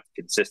able to have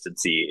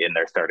consistency in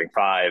their starting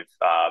 5,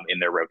 in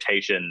their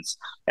rotations.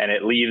 And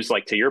it leaves,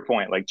 like, to your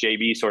point, like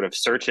JB sort of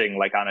searching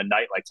like on a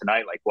night like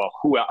tonight, like, well,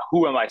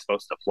 who am I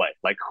supposed to play?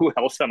 Like, who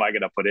else am I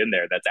going to put in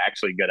there that's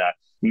actually going to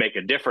make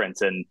a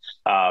difference? And,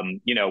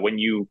 when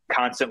you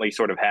constantly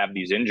sort of have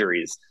these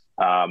injuries,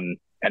 and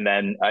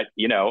then,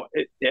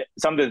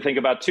 something to think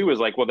about too is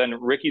like, well, then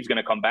Ricky's going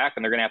to come back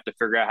and they're going to have to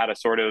figure out how to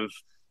sort of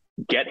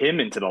get him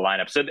into the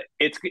lineup. So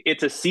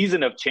it's a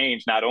season of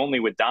change, not only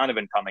with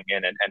Donovan coming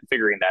in and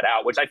figuring that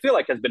out, which I feel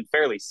like has been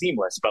fairly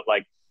seamless, but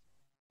like,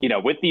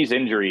 with these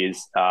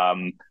injuries,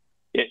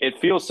 it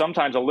feels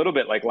sometimes a little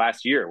bit like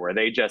last year where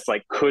they just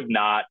like could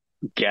not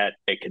get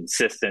a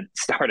consistent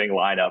starting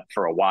lineup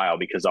for a while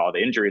because of all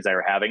the injuries they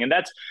were having. And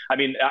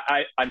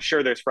I'm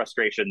sure there's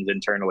frustrations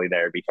internally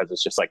there because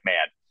it's just like, man,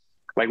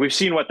 like we've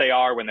seen what they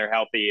are when they're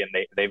healthy and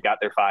they've got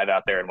their 5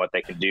 out there and what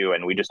they can do.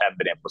 And we just haven't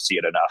been able to see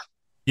it enough.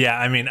 Yeah,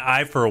 I mean,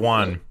 for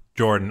one,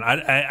 Jordan,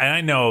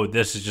 I know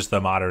this is just the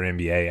modern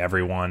NBA.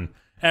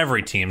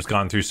 Every team's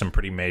gone through some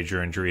pretty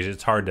major injuries.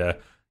 It's hard to,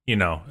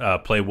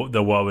 play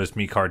the woe is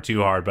me card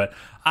too hard. But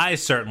I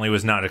certainly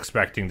was not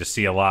expecting to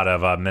see a lot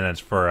of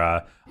minutes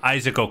for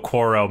Isaac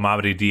Okoro,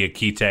 Mamadi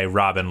Diakite,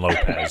 Robin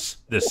Lopez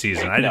this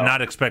season. I did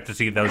not expect to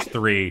see those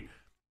 3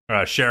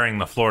 sharing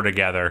the floor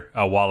together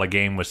while a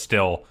game was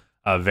still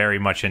very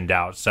much in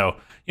doubt. So,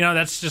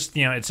 that's just,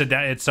 it's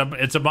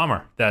a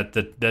bummer that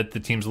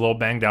the team's a little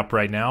banged up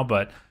right now,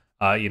 but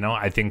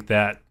I think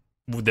that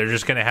they're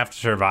just going to have to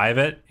survive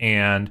it,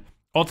 and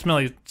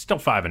ultimately still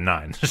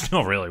 5-9. They're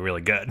still really,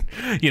 really good.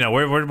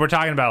 We're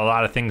talking about a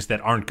lot of things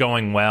that aren't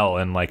going well,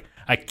 and like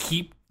I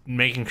keep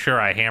making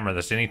sure I hammer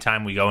this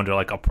anytime we go into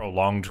like a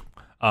prolonged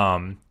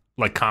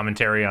like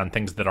commentary on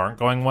things that aren't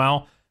going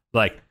well.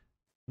 Like,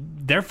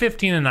 they're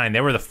 15-9.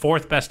 They were the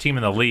 4th best team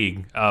in the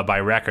league by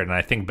record, and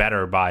I think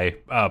better by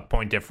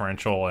point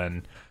differential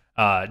and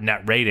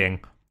net rating.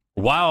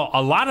 While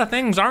a lot of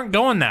things aren't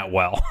going that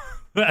well,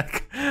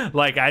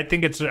 like I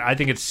think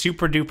it's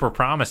super duper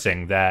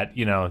promising that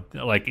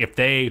like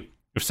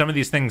if some of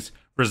these things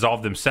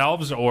resolve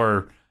themselves,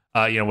 or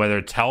whether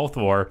it's health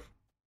or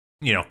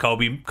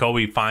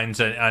Kobe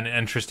finds an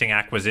interesting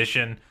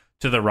acquisition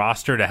to the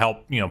roster to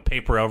help,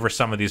 paper over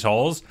some of these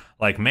holes.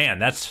 Like, man,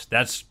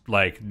 that's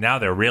like, now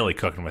they're really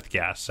cooking with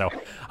gas. So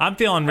I'm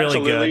feeling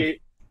really good.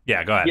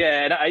 Yeah, go ahead.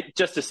 Yeah, and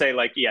just to say,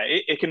 like, yeah,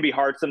 it can be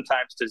hard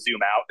sometimes to zoom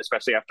out,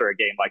 especially after a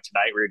game like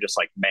tonight where you're just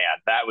like, man,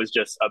 that was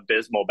just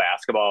abysmal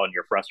basketball and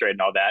you're frustrated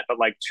and all that. But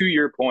like, to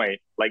your point,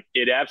 like,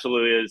 it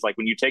absolutely is like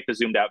when you take the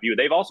zoomed out view,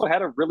 they've also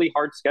had a really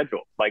hard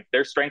schedule. Like,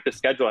 their strength of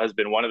schedule has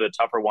been one of the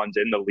tougher ones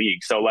in the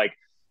league. So like,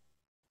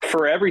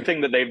 for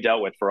everything that they've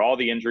dealt with, for all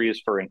the injuries,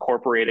 for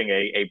incorporating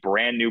a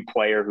brand new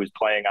player who's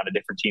playing on a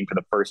different team for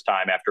the first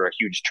time after a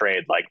huge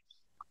trade, like,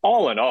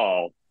 all in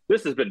all,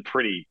 this has been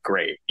pretty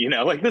great.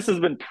 Like, this has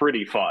been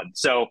pretty fun.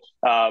 So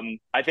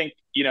I think,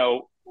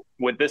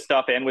 with this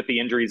stuff and with the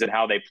injuries and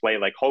how they play,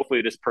 like,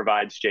 hopefully this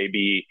provides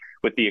JB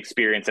with the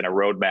experience and a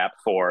roadmap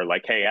for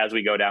like, hey, as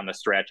we go down the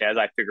stretch, as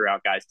I figure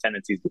out guys'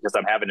 tendencies, because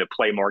I'm having to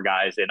play more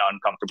guys in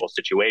uncomfortable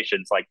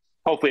situations, like,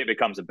 hopefully it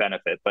becomes a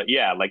benefit. But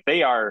yeah, like,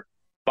 they are,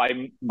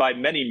 by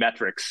many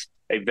metrics,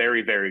 a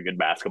very, very good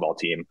basketball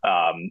team.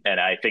 And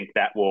I think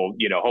that will,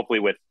 hopefully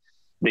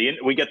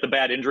we get the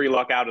bad injury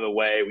luck out of the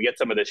way, we get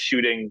some of the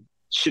shooting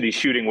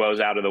woes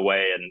out of the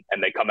way,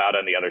 and they come out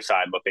on the other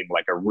side looking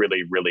like a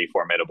really, really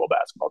formidable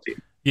basketball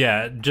team.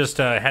 Yeah, just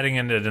heading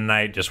into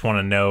tonight, just want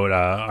to note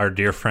our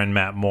dear friend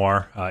Matt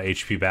Moore,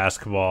 HP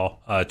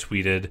Basketball,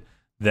 tweeted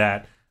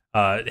that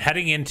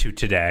heading into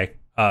today,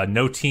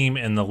 no team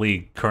in the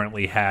league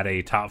currently had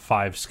a top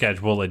 5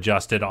 schedule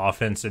adjusted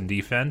offense and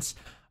defense,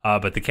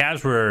 but the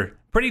Cavs were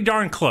pretty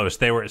darn close.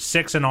 They were at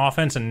 6 in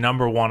offense and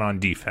number 1 on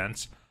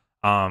defense,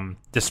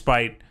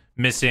 despite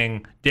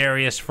missing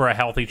Darius for a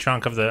healthy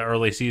chunk of the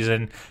early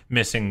season,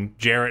 missing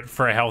Jarrett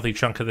for a healthy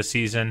chunk of the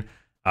season.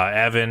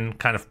 Evan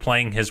kind of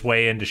playing his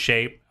way into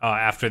shape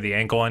after the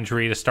ankle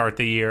injury to start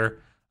the year.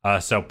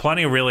 So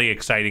plenty of really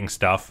exciting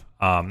stuff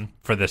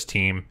for this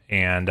team.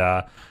 And,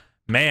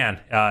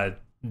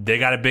 they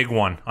got a big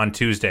one on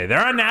Tuesday.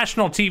 They're on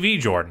national TV,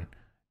 Jordan,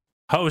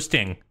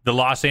 hosting the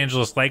Los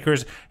Angeles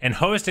Lakers and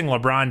hosting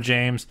LeBron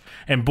James.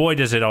 And boy,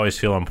 does it always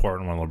feel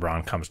important when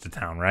LeBron comes to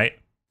town, right?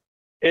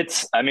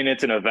 It's an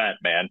event,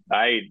 man.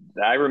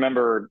 I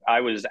remember I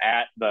was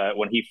at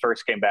when he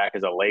first came back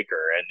as a Laker,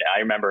 and I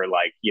remember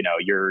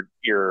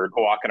you're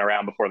walking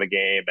around before the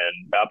game,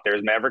 and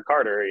there's Maverick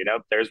Carter,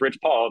 there's Rich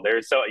Paul,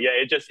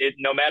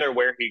 no matter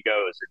where he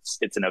goes,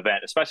 it's an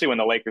event, especially when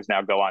the Lakers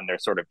now go on their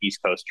sort of East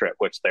Coast trip,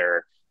 which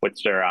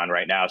they're on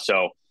right now.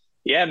 So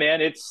yeah,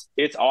 man,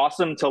 it's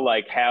awesome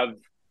to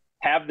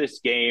have this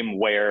game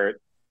where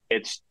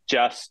it's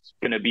just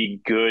going to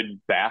be good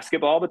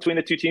basketball between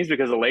the two teams,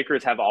 because the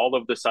Lakers have all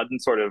of the sudden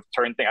sort of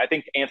turned thing. I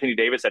think Anthony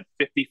Davis had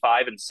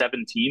 55 and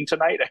 17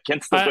 tonight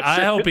against the Wizards.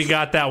 I hope he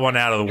got that one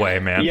out of the way,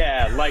 man.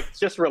 Yeah,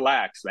 just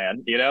relax,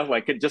 man.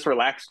 Just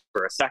relax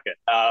for a second.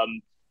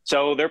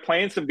 So they're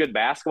playing some good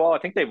basketball. I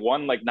think they've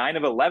won 9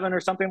 of 11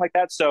 or something like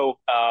that. So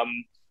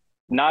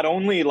not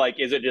only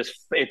is it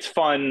just, it's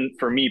fun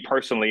for me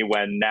personally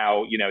when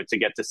now, to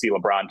get to see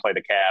LeBron play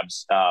the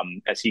Cavs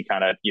as he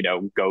kind of,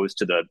 goes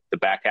to the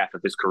back half of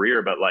his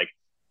career. But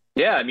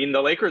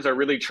the Lakers are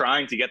really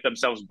trying to get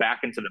themselves back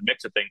into the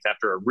mix of things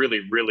after a really,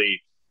 really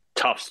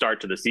tough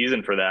start to the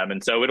season for them.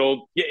 And so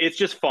it's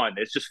just fun.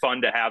 It's just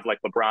fun to have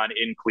LeBron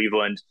in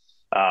Cleveland.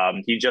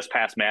 He just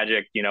passed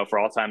Magic, for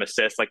all-time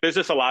assists. There's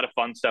just a lot of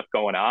fun stuff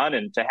going on,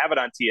 and to have it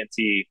on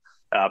TNT,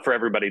 for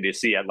everybody to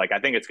see it, I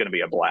think it's going to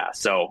be a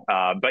blast. So,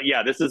 but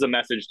yeah, this is a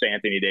message to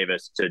Anthony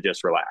Davis to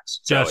just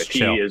relax. So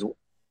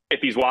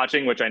if he's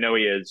watching, which I know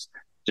he is,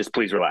 just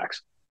please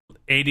relax.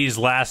 AD's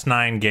last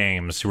 9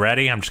 games.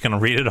 Ready? I'm just going to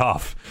read it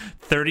off.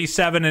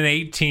 37 and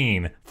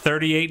 18,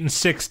 38 and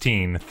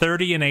 16,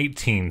 30 and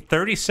 18,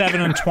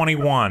 37 and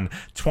 21,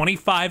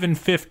 25 and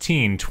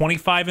 15,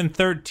 25 and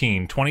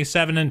 13,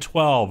 27 and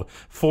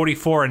 12,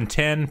 44 and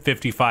 10,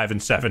 55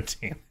 and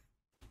 17.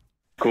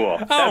 Cool.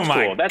 Oh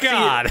my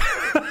God!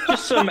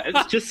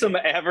 just some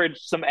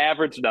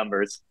average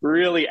numbers.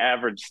 Really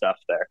average stuff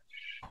there.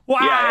 Wow.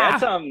 Yeah,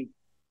 that's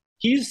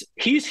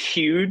he's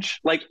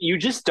huge. You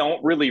just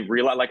don't really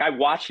realize. I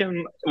watch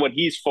him when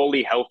he's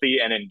fully healthy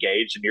and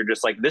engaged, and you're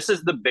just this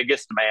is the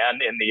biggest man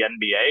in the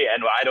NBA,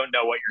 and I don't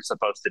know what you're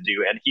supposed to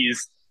do. And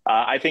he's,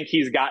 I think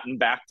he's gotten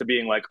back to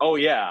being oh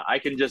yeah, I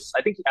can just.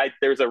 I think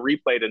there's a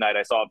replay tonight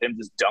I saw of him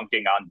just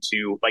dunking on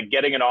 2,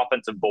 getting an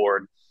offensive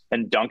board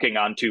and dunking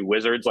on 2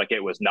 Wizards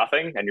it was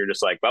nothing. And you're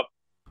just well,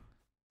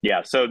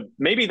 yeah. So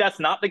maybe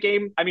that's not the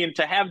game. I mean,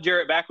 to have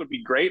Jarrett back would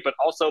be great, but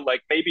also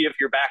maybe if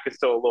your back is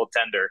still a little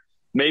tender,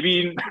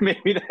 maybe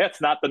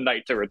that's not the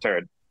night to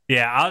return.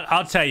 Yeah,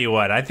 I'll tell you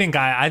what. I think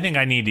I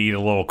need to eat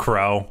a little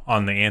crow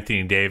on the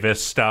Anthony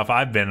Davis stuff.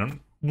 I've been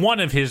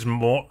one of his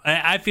more.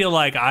 I feel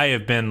like I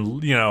have been,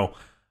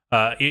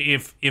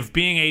 if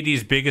being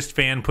AD's biggest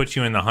fan puts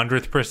you in the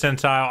 100th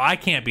percentile, I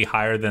can't be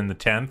higher than the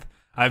 10th.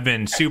 I've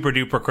been super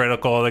duper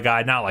critical of the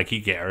guy, not like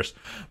he cares,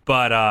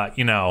 but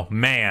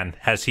man,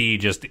 has he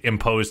just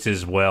imposed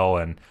his will.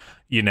 And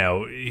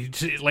it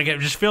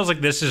just feels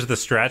like this is the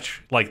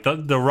stretch.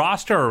 The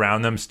roster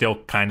around them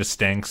still kind of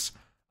stinks,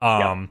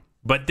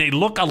 but they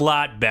look a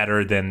lot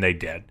better than they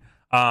did.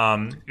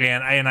 And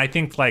I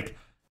think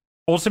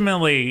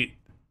ultimately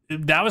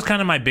that was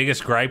kind of my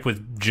biggest gripe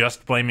with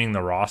just blaming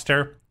the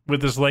roster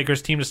with this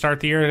Lakers team to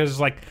start the year.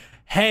 Is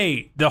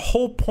hey, the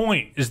whole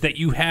point is that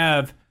you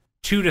have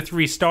 2 to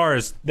 3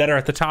 stars that are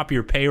at the top of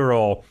your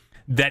payroll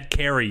that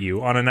carry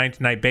you on a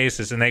night-to-night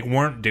basis, and they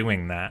weren't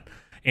doing that.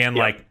 And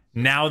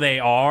now they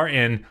are,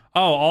 and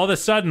all of a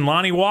sudden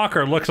Lonnie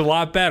Walker looks a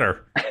lot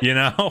better.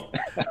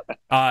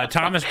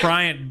 Thomas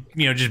Bryant,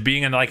 just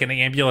being in an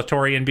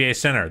ambulatory NBA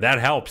center, that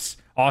helps.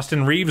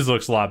 Austin Reeves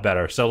looks a lot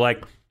better. So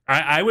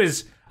I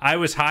was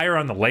higher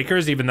on the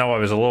Lakers, even though I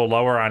was a little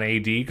lower on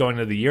AD going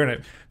into the year, and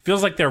it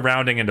feels like they're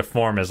rounding into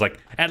form as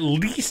at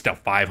least a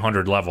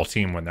 500 level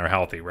team when they're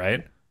healthy,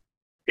 right?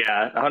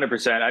 Yeah,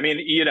 100%. I mean,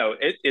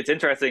 it's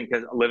interesting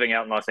because living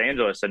out in Los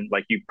Angeles, and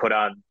you put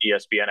on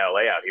ESPN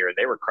LA out here,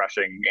 they were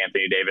crushing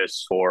Anthony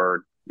Davis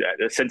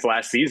since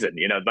last season.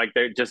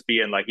 They're just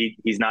being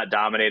he's not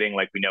dominating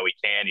like we know he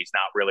can. He's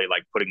not really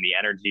putting the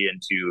energy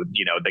into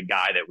the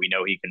guy that we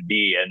know he can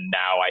be. And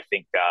now I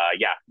think,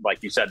 like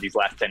you said, these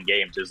last 10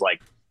 games is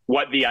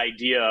what the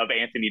idea of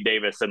Anthony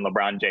Davis and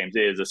LeBron James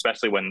is,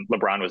 especially when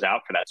LeBron was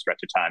out for that stretch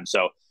of time.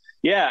 So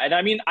yeah, and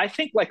I mean, I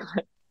think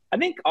I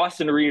think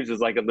Austin Reeves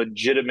is like a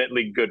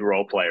legitimately good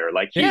role player.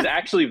 Like he's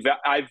actually,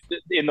 I've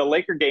in the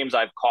Laker games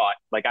I've caught,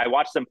 like I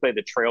watched them play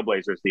the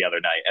Trailblazers the other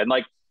night, and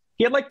like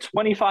he had like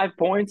 25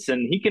 points,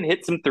 and he can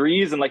hit some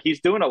threes, and like he's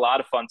doing a lot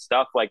of fun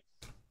stuff. Like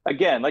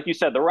again, like you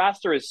said, the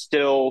roster is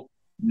still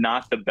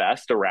not the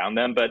best around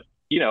them, but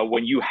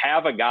when you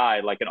have a guy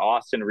like an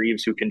Austin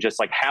Reeves who can just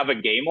like have a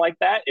game like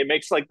that, it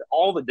makes like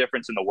all the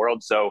difference in the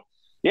world. So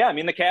yeah, I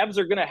mean, the Cavs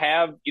are going to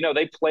have,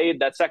 they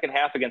played that second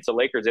half against the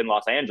Lakers in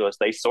Los Angeles.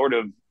 They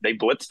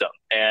blitzed them.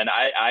 And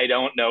I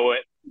don't know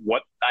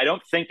I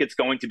don't think it's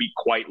going to be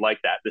quite like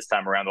that this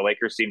time around. The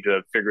Lakers seem to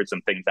have figured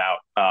some things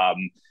out.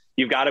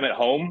 You've got them at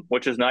home,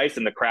 which is nice.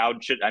 And the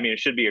crowd it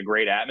should be a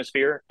great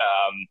atmosphere.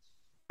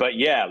 But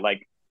yeah,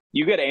 like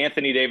you get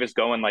Anthony Davis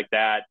going like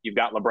that. You've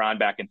got LeBron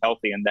back and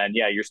healthy. And then,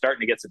 you're starting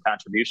to get some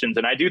contributions.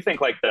 And I do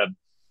think like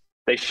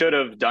they should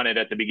have done it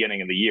at the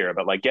beginning of the year,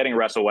 but like getting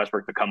Russell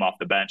Westbrook to come off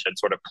the bench and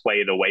sort of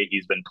play the way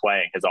he's been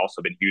playing has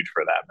also been huge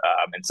for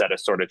them, instead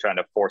of sort of trying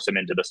to force him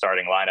into the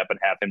starting lineup and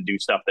have him do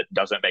stuff that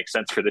doesn't make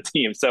sense for the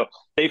team. So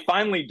they've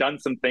finally done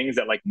some things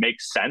that like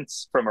make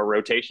sense from a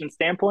rotation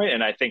standpoint.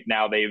 And I think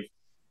now they've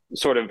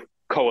sort of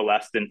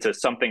coalesced into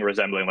something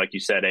resembling, like you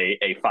said,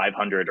 a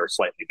 500 or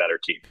slightly better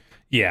team.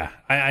 Yeah,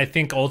 I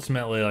think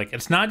ultimately like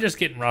it's not just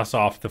getting Russ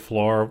off the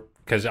floor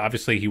because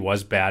obviously he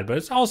was bad, but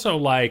it's also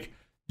like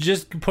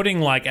just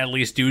putting like at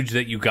least dudes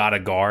that you got to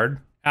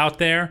guard out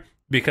there,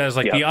 because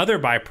like the other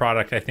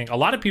byproduct, I think a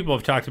lot of people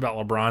have talked about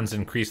LeBron's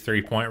increased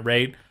 3-point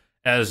rate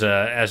as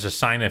a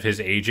sign of his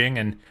aging.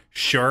 And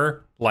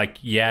sure,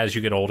 like, as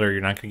you get older,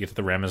 you're not going to get to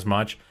the rim as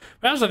much.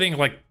 But I also think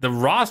like the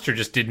roster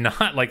just did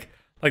not like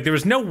there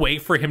was no way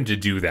for him to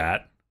do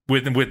that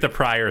with the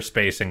prior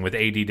spacing with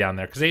AD down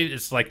there. Cause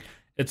it's like,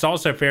 it's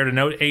also fair to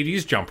note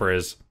AD's jumper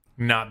has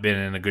not been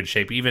in a good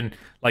shape. Even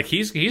like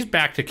he's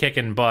back to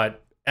kicking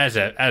butt as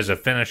a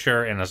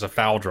finisher and as a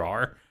foul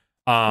drawer.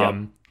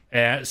 And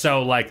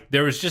so like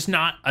there was just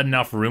not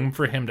enough room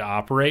for him to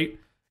operate.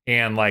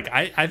 And like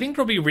I think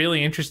it'll be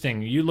really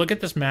interesting. You look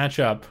at this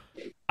matchup,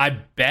 I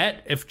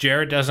bet if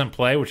Jarrett doesn't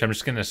play, which I'm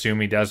just going to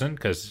assume he doesn't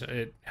because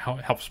it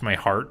helps my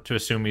heart to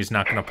assume he's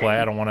not going to play.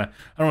 I don't want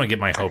to get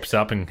my hopes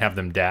up and have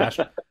them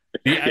dashed.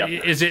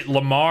 Is it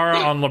Lamar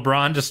on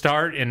LeBron to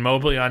start and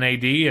Mobley on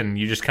AD, and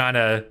you just kind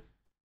of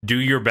do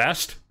your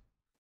best?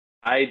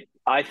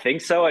 I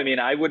think so. I mean,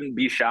 I wouldn't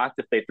be shocked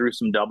if they threw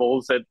some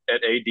doubles at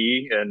AD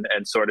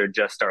and sort of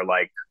just are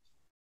like,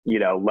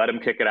 let him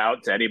kick it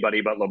out to anybody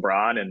but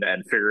LeBron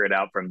and figure it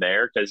out from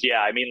there. Because,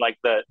 I mean, like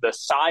the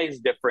size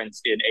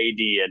difference in AD,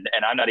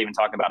 and I'm not even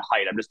talking about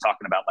height. I'm just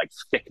talking about like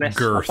thickness.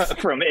 Girth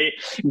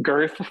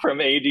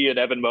from AD and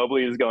Evan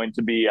Mobley is going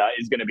to be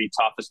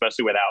tough,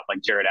 especially without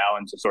like Jared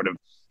Allen to sort of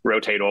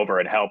rotate over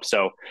and help.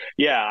 So,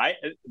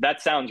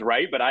 that sounds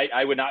right. But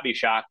I would not be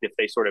shocked if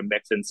they sort of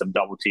mix in some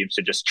double teams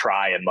to just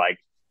try and like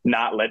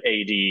not let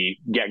AD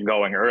get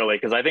going early.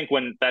 Because I think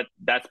when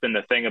that's been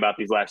the thing about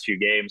these last few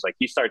games, like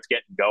he starts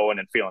getting going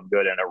and feeling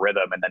good in a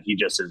rhythm, and then he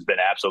just has been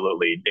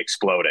absolutely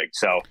exploding.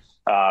 So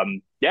I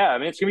mean,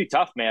 it's gonna be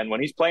tough, man. When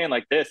he's playing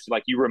like this,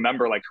 like you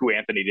remember like who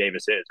Anthony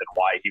Davis is and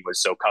why he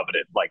was so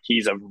coveted. Like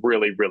he's a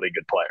really, really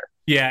good player.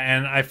 Yeah,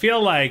 and I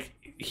feel like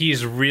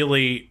he's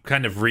really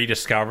kind of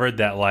rediscovered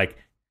that like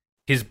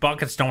his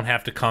buckets don't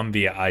have to come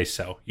via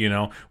ISO.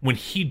 When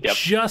he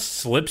just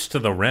slips to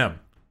the rim.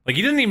 Like,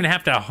 he doesn't even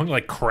have to,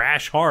 like,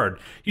 crash hard.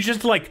 He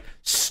just, like,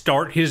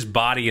 start his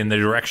body in the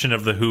direction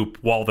of the hoop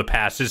while the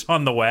pass is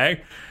on the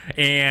way.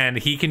 And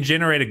he can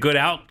generate a good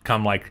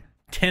outcome, like,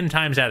 10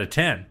 times out of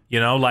 10.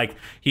 Like,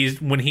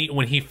 when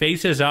he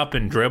faces up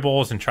and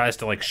dribbles and tries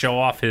to, like, show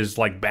off his,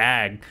 like,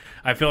 bag,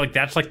 I feel like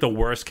that's, like, the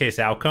worst-case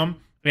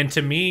outcome. And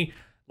to me,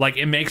 like,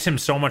 it makes him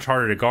so much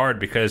harder to guard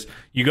because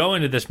you go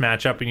into this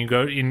matchup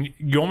and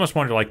you almost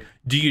wonder, like,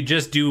 do you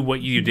just do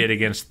what you did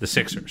against the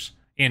Sixers?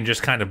 And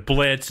just kind of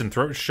blitz and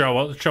show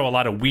a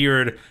lot of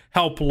weird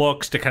help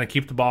looks to kind of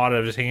keep the ball out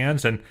of his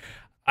hands. And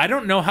I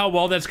don't know how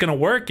well that's going to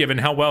work given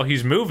how well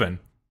he's moving.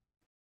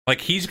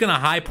 Like, he's going to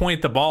high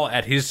point the ball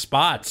at his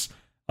spots,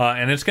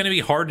 and it's going to be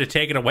hard to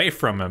take it away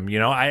from him.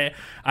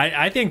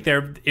 I think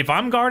if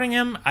I'm guarding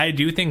him, I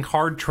do think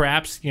hard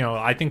traps.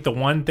 I think the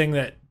one thing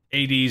that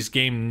AD's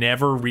game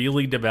never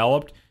really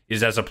developed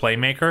is as a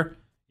playmaker.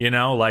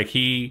 Like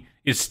he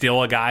is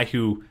still a guy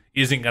who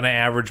isn't going to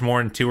average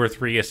more than 2 or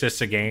 3 assists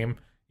a game.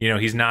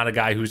 He's not a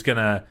guy who's going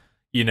to,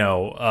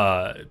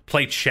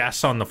 play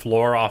chess on the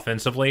floor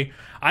offensively.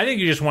 I think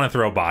you just want to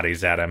throw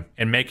bodies at him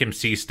and make him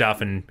see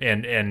stuff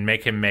and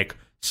make him make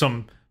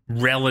some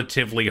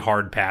relatively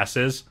hard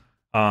passes.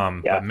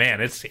 But man,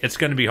 it's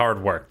going to be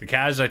hard work. The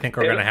Cavs, I think,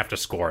 are going to have to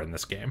score in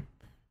this game.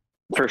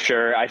 For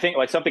sure. I think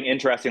like something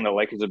interesting the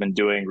Lakers have been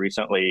doing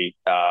recently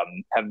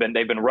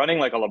they've been running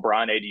like a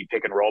LeBron AD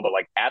pick and roll, but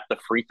like at the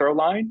free throw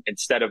line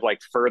instead of like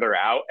further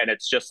out. And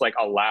it's just like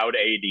allowed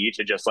AD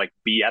to just like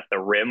be at the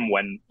rim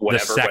whether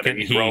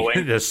he's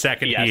rolling. The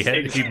second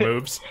he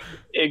moves.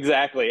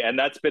 Exactly. And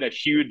that's been a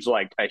huge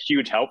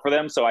help for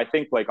them. So I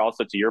think like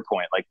also to your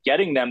point, like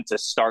getting them to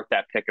start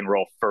that pick and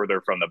roll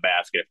further from the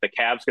basket. If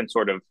the Cavs can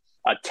sort of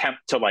attempt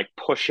to like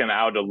push him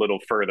out a little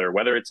further,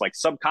 whether it's like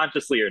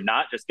subconsciously or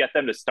not, just get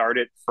them to start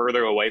it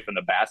further away from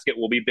the basket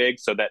will be big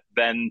so that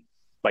then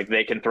like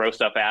they can throw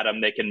stuff at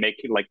him. They can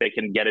they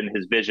can get in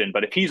his vision.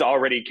 But if he's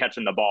already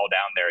catching the ball down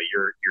there,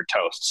 you're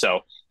toast.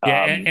 So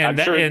yeah,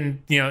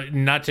 and you know,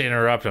 not to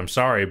interrupt, I'm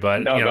sorry,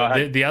 but no, you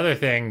know, the other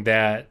thing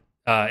that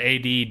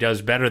AD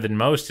does better than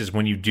most is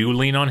when you do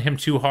lean on him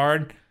too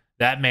hard,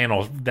 that man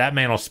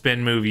will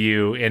spin move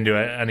you into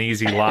an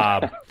easy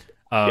lob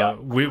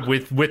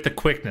with the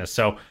quickness.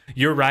 So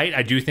you're right.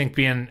 I do think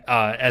being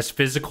as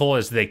physical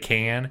as they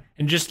can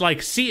and just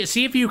like see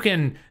if you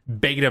can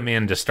bait them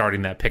into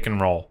starting that pick and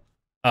roll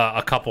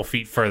a couple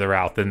feet further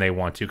out than they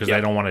want to because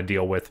they don't want to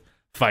deal with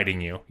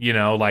fighting you. You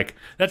know, like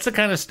that's the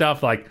kind of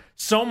stuff. Like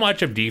so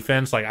much of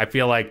defense, like I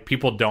feel like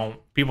people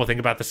think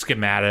about the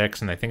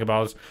schematics and they think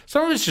about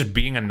some of it's just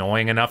being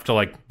annoying enough to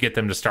like get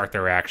them to start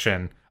their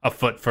action a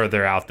foot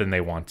further out than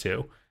they want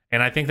to.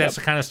 And I think that's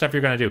the kind of stuff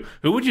you're going to do.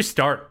 Who would you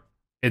start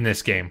in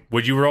this game?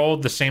 Would you roll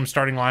the same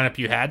starting lineup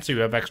you had so you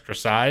have extra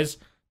size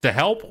to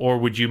help, or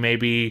would you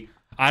maybe,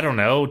 I don't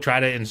know,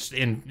 try to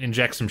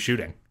inject some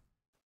shooting?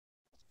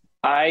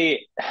 I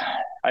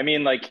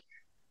mean, like,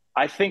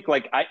 I think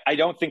like I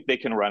don't think they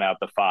can run out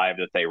the 5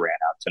 that they ran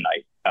out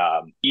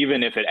tonight,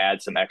 even if it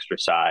adds some extra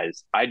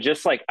size. I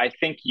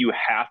think you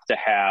have to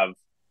have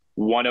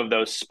one of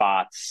those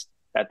spots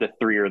at the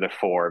 3 or the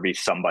 4 be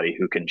somebody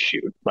who can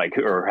shoot, like,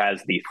 or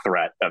has the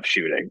threat of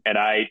shooting. And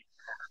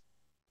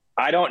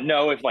I don't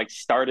know if like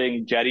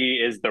starting Jetty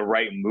is the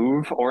right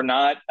move or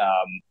not,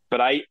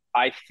 but I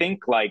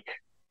think like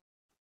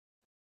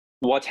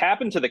what's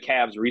happened to the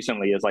Cavs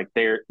recently is like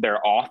their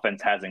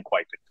offense hasn't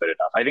quite been good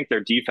enough. I think their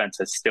defense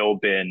has still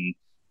been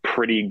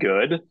pretty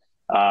good.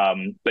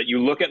 But you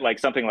look at like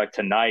something like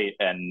tonight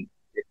and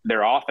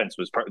their offense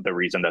was part of the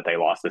reason that they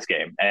lost this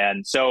game.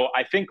 And so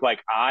I think like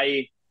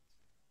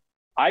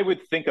I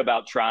would think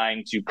about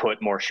trying to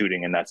put more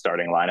shooting in that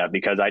starting lineup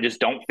because I just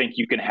don't think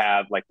you can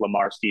have like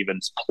Lamar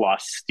Stevens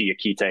plus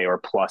Diakite or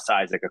plus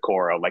Isaac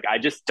Okoro. Like I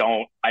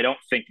don't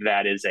think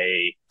that is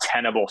a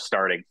tenable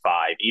starting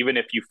 5, even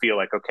if you feel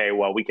like, okay,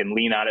 well, we can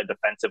lean on it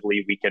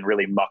defensively. We can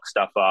really muck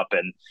stuff up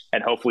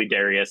and hopefully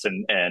Darius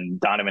and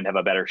Donovan have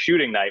a better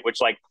shooting night,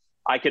 which like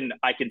I can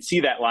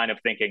see that line of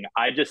thinking.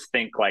 I just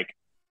think like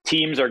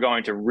teams are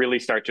going to really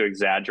start to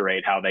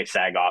exaggerate how they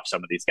sag off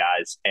some of these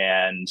guys.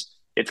 And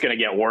it's going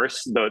to get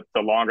worse the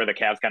longer the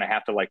Cavs kind of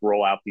have to like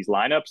roll out these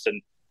lineups.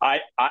 And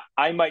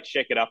I might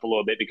shake it up a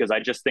little bit because I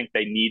just think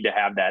they need to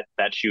have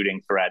that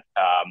shooting threat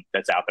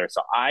that's out there.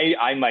 So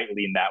I might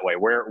lean that way.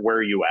 Where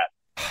are you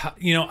at?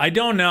 You know, I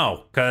don't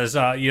know because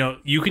you know,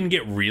 you can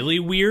get really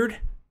weird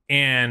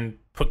and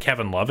put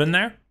Kevin Love in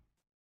there.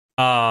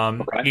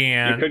 Okay.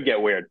 And you could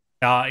get weird.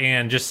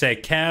 And just say,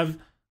 Kev,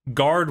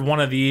 guard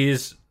one of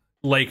these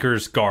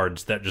Lakers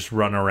guards that just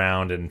run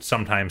around and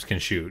sometimes can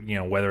shoot, you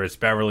know, whether it's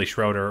Beverly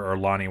Schroeder or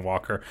Lonnie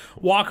Walker.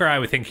 Walker, I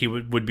would think he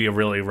would be a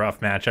really rough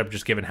matchup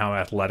just given how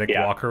athletic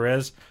Walker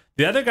is.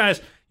 The other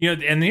guys, you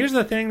know, and here's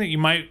the thing that you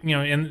might, you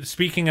know, and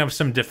speaking of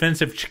some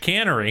defensive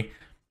chicanery,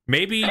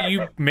 maybe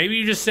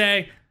you just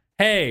say,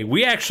 hey,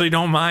 we actually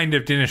don't mind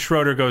if Dennis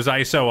Schroeder goes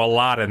ISO a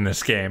lot in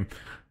this game.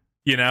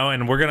 You know,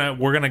 and we're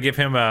gonna give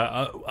him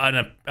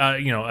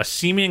a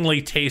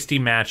seemingly tasty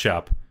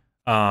matchup.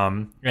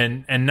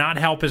 And not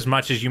help as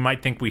much as you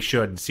might think we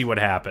should and see what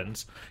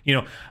happens. You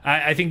know,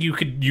 I think you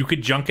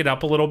could junk it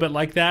up a little bit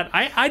like that.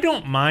 I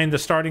don't mind the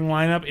starting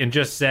lineup and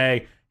just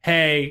say,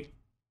 hey,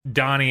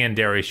 Donnie and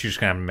Darius, you're just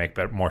gonna have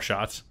to make more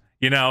shots.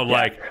 You know,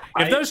 like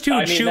if those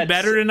two shoot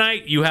better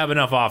tonight, you have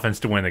enough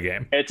offense to win the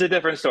game. It's a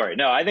different story.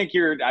 No, I think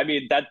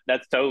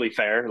that's totally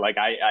fair. Like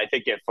I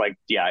think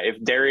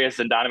if Darius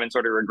and Donovan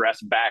sort of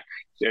regress back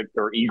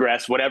or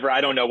egress, whatever, I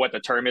don't know what the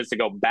term is to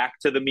go back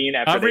to the mean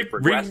after they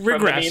regress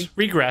from the mean.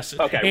 Regress.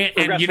 Okay.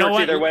 And you know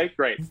what? Either way,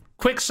 great.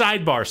 Quick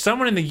sidebar.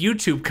 Someone in the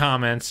YouTube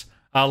comments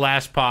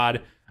last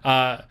pod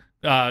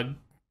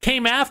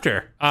came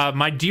after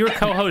my dear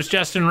co-host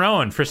Justin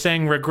Rowan for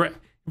saying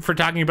for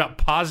talking about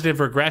positive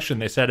regression.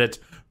 They said it's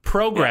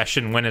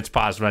progression when it's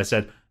positive. I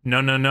said,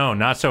 no,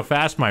 not so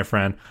fast, my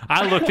friend.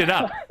 I looked it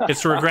up.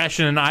 It's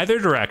regression in either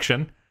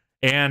direction.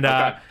 And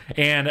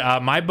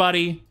my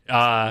buddy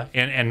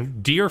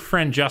and dear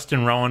friend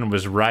Justin Rowan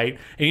was right.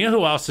 And you know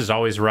who else is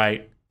always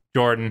right?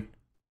 Jordan.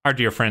 Our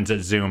dear friends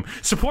at Zoom.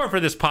 Support for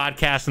this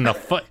podcast and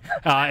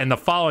the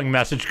following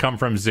message come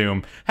from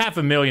Zoom.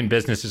 500,000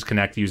 businesses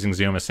connect using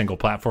Zoom, a single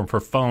platform for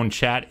phone,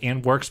 chat,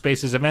 and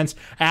workspaces, events,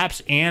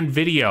 apps, and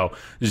video.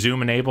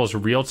 Zoom enables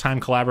real-time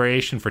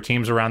collaboration for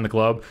teams around the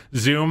globe.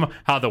 Zoom,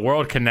 how the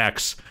world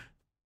connects.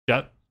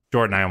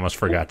 Jordan, I almost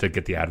forgot to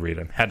get the ad read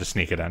in. Had to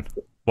sneak it in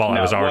while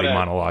I was already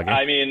monologuing.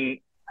 I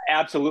mean,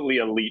 absolutely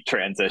elite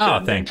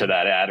transition into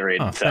that ad read.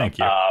 Oh, thank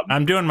you.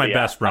 I'm doing my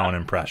best Rowan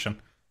impression.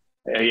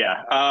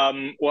 Yeah.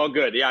 Well,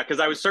 good. Yeah, because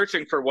I was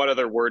searching for what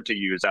other word to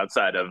use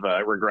outside of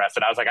regress,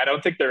 and I was like, I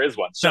don't think there is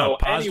one. So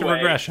positive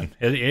regression.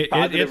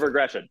 Positive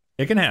regression.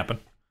 It can happen.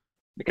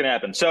 It can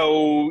happen.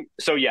 So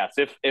yes,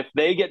 if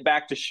they get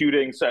back to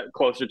shooting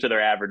closer to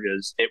their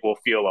averages, it will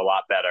feel a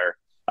lot better.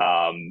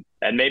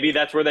 And maybe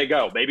that's where they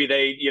go. Maybe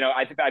they,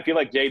 I feel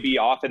like JB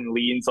often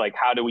leans like,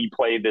 how do we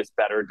play this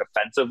better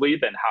defensively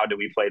than how do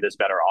we play this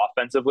better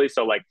offensively?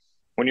 So like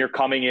when you're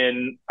coming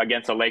in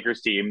against a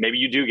Lakers team, maybe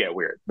you do get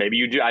weird. Maybe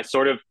you do.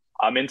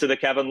 I'm into the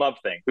Kevin Love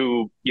thing,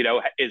 who,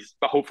 is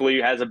hopefully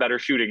has a better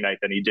shooting night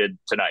than he did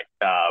tonight.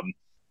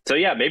 So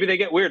yeah, maybe they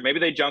get weird. Maybe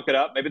they junk it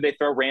up. Maybe they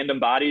throw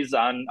random bodies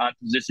on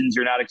positions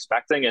you're not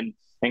expecting and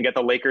get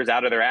the Lakers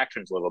out of their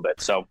actions a little bit.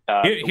 So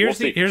here's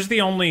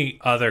the only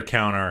other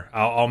counter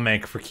I'll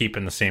make for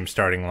keeping the same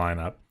starting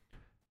lineup.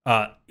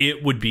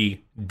 It would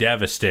be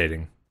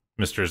devastating,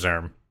 Mr.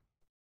 Zirm,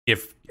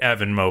 if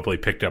Evan Mobley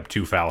picked up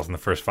 2 fouls in the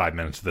first 5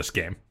 minutes of this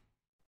game.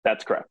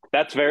 That's correct.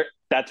 That's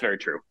very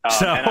true.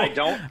 So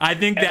and I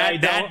think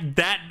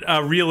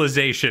that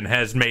realization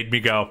has made me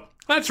go,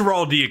 let's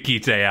roll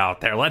Diakite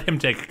out there. Let him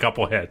take a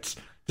couple hits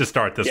to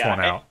start this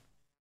one out.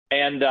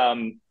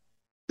 And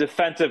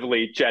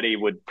defensively, Jetty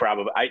would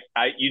probably.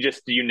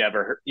 You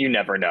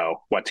never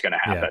know what's going to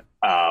happen.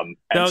 Yeah.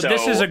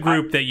 This is a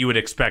group that you would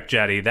expect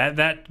Jetty.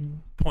 That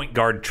point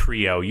guard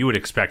trio, you would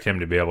expect him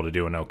to be able to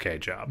do an okay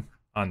job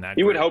on that.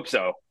 You would hope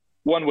so.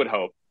 One would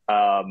hope.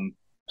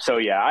 So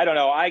yeah, I don't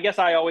know. I guess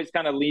I always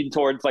kind of lean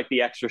towards like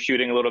the extra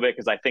shooting a little bit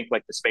because I think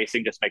like the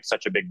spacing just makes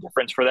such a big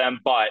difference for them.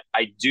 But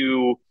I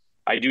do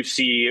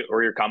see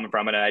where you're coming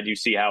from, and I do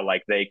see how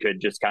like they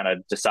could just kind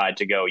of decide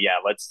to go, yeah,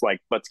 let's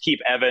keep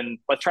Evan,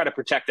 let's try to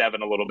protect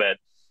Evan a little bit,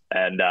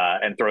 and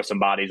throw some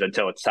bodies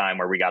until it's time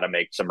where we got to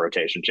make some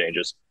rotation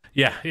changes.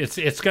 Yeah,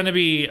 it's going to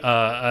be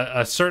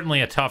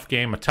certainly a tough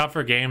game, a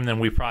tougher game than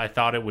we probably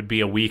thought it would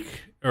be a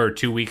week or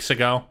 2 weeks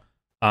ago.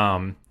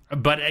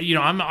 But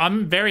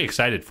I'm very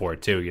excited for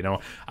it too.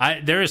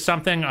 There is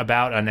something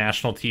about a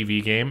national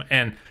TV game,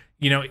 and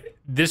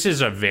this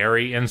is a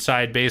very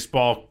inside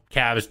baseball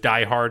Cavs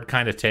diehard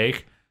kind of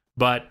take,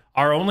 but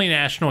our only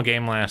national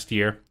game last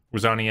year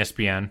was on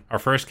ESPN. Our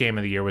first game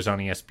of the year was on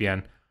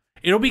ESPN.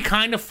 It'll be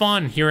kind of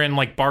fun hearing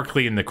like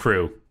Barkley and the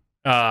crew.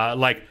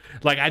 Like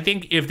I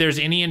think if there's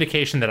any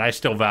indication that I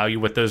still value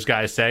what those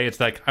guys say, it's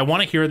like I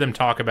want to hear them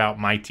talk about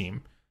my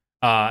team,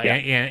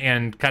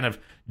 and kind of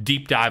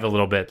deep dive a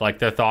little bit, like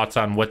their thoughts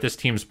on what this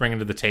team's bringing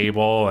to the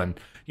table, and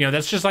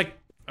that's just like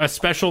a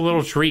special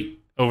little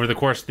treat over the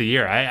course of the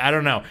year. I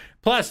don't know.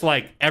 Plus,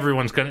 like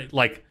everyone's gonna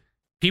like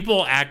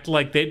people act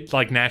like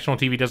national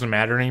TV doesn't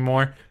matter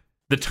anymore.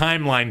 The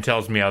timeline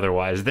tells me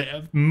otherwise.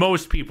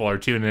 Most people are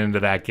tuning into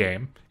that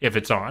game if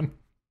it's on.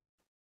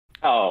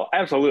 Oh,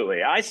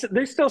 absolutely.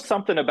 There's still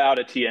something about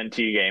a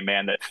TNT game,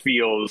 man, that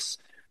feels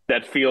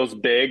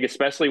big,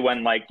 especially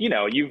when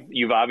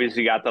you've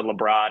obviously got the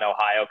LeBron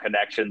Ohio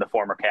connection, the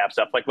former Cap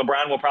stuff. Like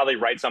LeBron will probably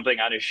write something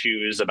on his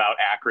shoes about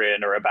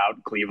Akron or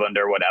about Cleveland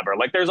or whatever.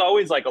 Like there's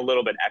always like a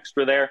little bit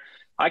extra there.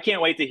 I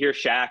can't wait to hear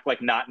Shaq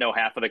not know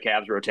half of the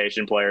Cavs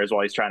rotation players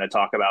while he's trying to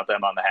talk about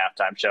them on the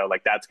halftime show.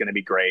 Like that's going to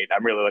be great.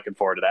 I'm really looking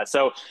forward to that.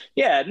 So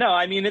yeah, no,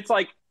 I mean, it's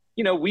like,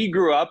 we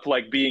grew up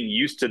like being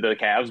used to the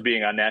Cavs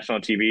being on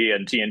national TV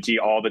and TNT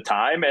all the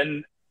time.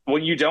 And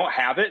when you don't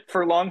have it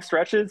for long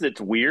stretches,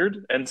 it's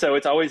weird. And so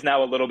it's always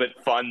now a little bit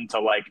fun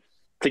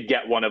to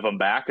get one of them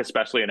back,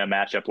 especially in a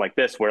matchup like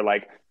this, where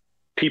like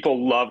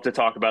people love to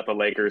talk about the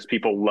Lakers.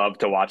 People love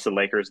to watch the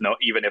Lakers. No,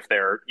 even if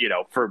they're,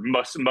 for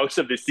most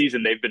of the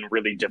season, they've been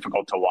really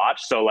difficult to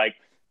watch. So like,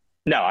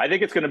 no, I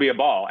think it's going to be a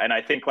ball. And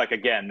I think like,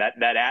 again,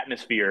 that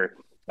atmosphere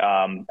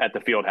at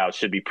the field house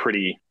should be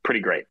pretty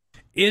great.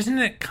 Isn't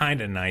it kind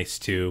of nice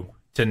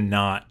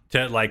I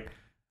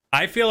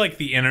feel like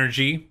the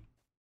energy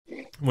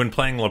when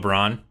playing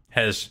LeBron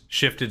has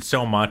shifted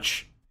so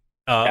much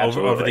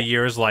over the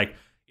years. Like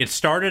it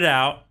started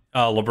out,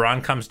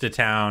 LeBron comes to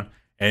town,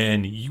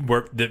 and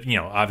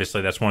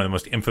obviously that's one of the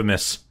most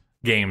infamous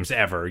games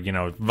ever.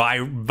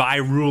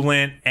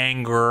 Virulent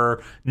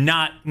anger,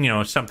 not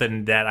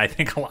something that I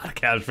think a lot of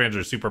Cavs fans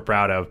are super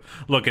proud of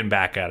looking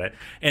back at it.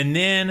 And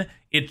then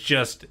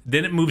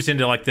it moves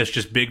into like this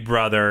just big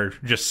brother,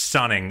 just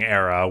sunning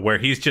era where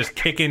he's just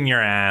kicking your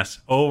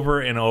ass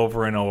over and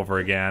over and over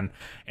again,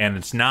 and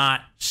it's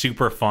not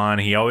super fun.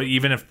 He always,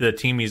 even if the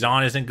team he's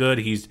on isn't good,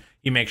 he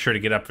makes sure to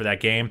get up for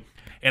that game.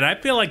 And I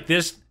feel like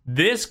this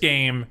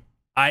game,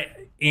 I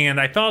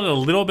felt it a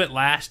little bit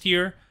last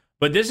year,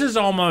 but this is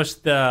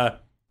almost the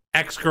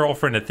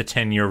ex-girlfriend at the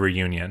 10-year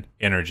reunion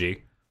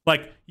energy.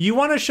 Like, you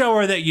want to show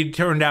her that you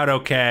turned out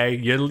okay.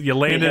 You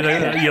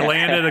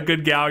landed a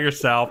good gal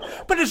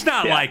yourself, but it's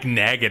not like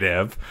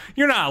negative.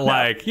 You're not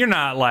like you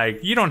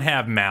don't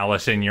have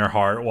malice in your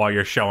heart while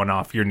you're showing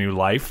off your new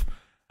life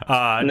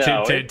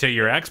to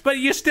your ex, but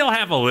you still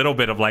have a little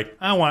bit of like,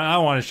 I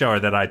want to show her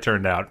that I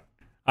turned out.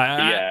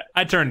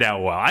 I turned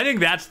out well. I think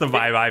that's the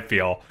vibe I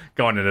feel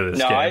going into this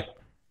game.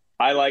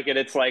 I like it.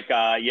 It's like,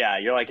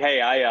 you're like,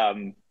 hey,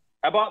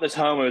 I bought this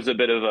home. It was a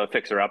bit of a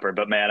fixer-upper,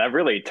 but man, I've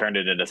really turned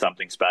it into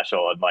something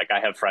special. And like, I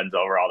have friends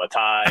over all the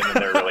time,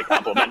 and they're really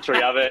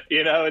complimentary of it.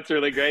 It's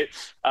really great.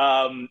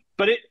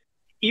 But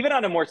even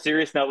on a more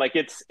serious note, like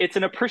it's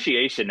an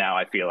appreciation now.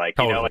 I feel like,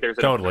 totally,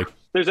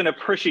 there's an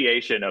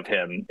appreciation of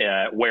him.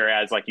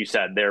 Whereas, like you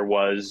said, there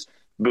was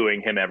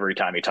booing him every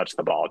time he touched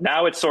the ball.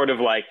 Now it's sort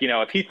of like,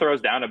 if he throws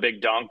down a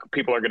big dunk,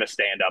 people are going to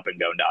stand up and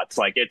go nuts.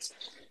 Like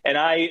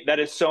that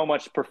is so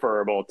much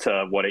preferable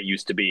to what it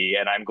used to be.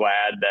 And I'm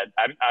glad that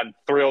I'm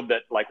thrilled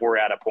that like we're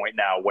at a point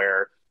now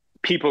where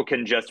people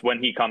can just,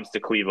 when he comes to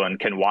Cleveland,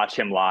 can watch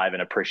him live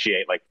and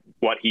appreciate like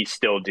what he's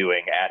still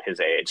doing at his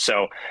age.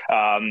 So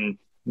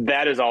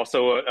that is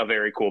also a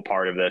very cool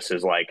part of this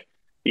is like,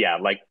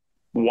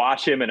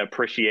 watch him and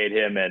appreciate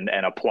him and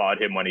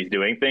applaud him when he's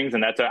doing things.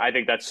 And I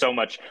think that's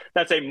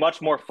a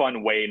much more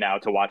fun way now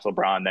to watch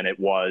LeBron than it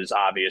was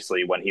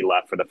obviously when he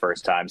left for the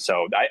first time.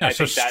 So I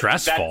think so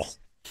stressful.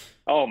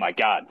 Oh my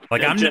God.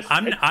 Like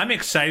I'm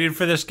excited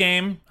for this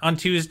game on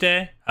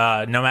Tuesday.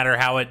 No matter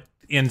how it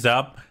ends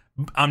up,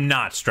 I'm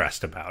not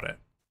stressed about it.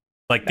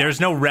 Like there's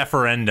no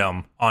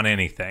referendum on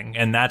anything.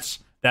 And that's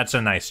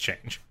a nice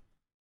change.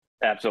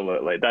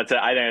 Absolutely. I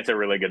think it's a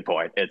really good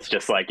point. It's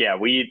just like,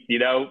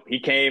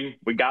 he came,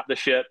 we got the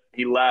ship,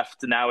 he left.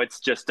 Now it's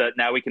just,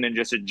 now we can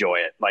just enjoy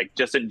it. Like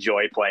just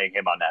enjoy playing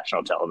him on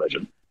national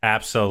television.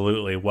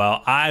 Absolutely.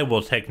 Well, I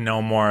will take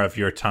no more of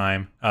your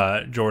time,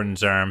 Jordan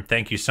Zirm.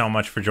 Thank you so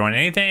much for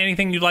joining.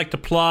 Anything you'd like to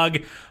plug?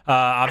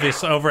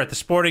 Obviously, over at the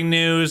Sporting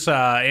News.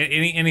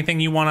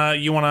 Anything you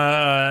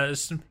wanna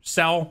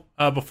sell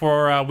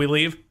before we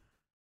leave?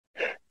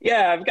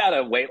 Yeah, I've got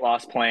a weight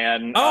loss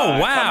plan. Oh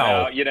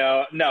wow!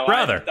 No,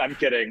 brother, I'm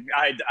kidding.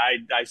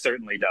 I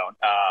certainly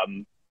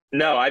don't.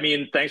 No, I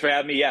mean, thanks for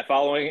having me. Yeah,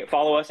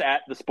 follow us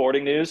at the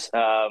Sporting News.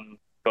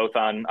 Both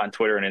on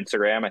Twitter and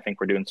Instagram. I think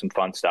we're doing some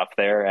fun stuff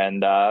there.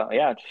 And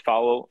just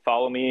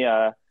follow me.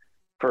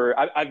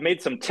 I've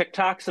made some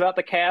TikToks about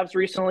the Cavs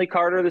recently,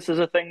 Carter. This is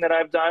a thing that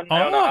I've done. I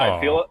don't know how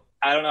I feel.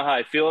 I don't know how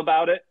I feel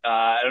about it.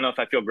 I don't know if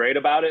I feel great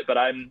about it, but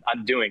I'm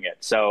doing it.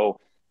 So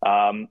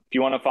if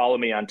you want to follow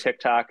me on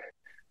TikTok,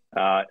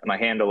 my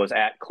handle is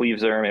at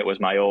CleveZirm. It was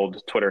my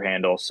old Twitter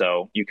handle,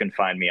 so you can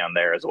find me on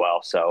there as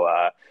well. So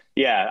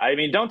I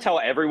mean, don't tell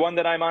everyone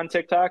that I'm on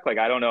TikTok. Like,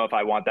 I don't know if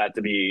I want that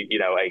to be,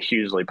 a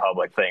hugely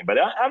public thing, but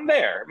I'm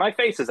there. My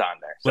face is on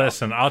there. So.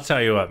 Listen, I'll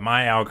tell you what,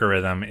 my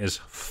algorithm is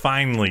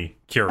finely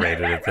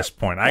curated at this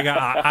point.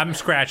 I'm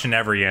scratching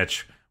every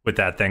itch with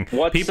that thing.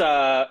 What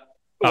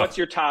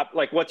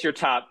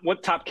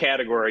top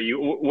category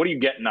what are you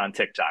getting on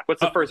TikTok?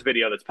 What's the first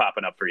video that's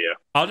popping up for you?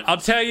 I'll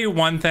tell you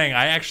one thing.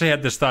 I actually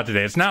had this thought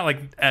today. It's not like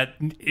at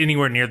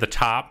anywhere near the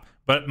top,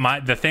 but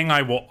the thing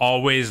I will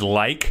always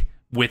like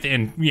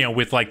within,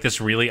 with like this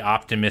really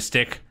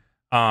optimistic,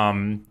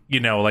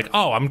 like,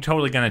 oh, I'm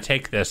totally going to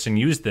take this and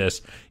use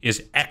this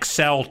is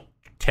Excel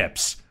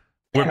tips.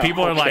 Where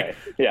people are like,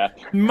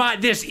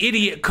 this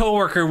idiot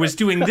coworker was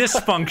doing this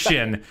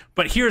function,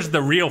 but here's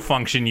the real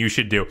function you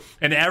should do.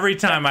 And every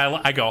time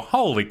I go,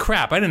 holy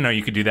crap, I didn't know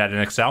you could do that in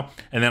Excel.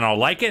 And then I'll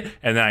like it,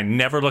 and then I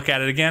never look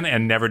at it again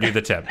and never do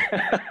the tip.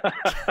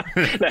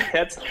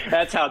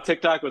 That's how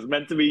TikTok was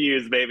meant to be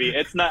used, baby.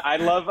 It's not.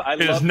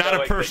 It's not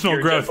a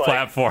personal growth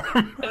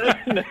platform.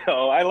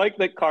 No, I like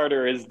that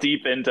Carter is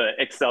deep into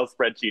Excel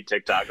spreadsheet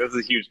TikTok. This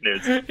is huge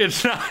news.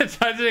 It's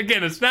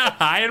not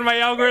high in my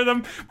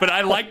algorithm, but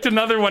I liked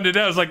another one today.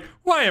 I was like,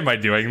 why am I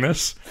doing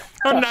this?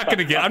 I'm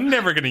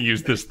never going to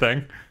use this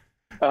thing.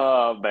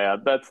 Oh,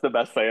 man. That's the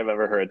best thing I've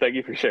ever heard. Thank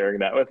you for sharing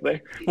that with me.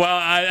 Well,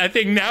 I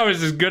think now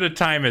is as good a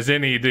time as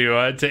any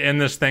to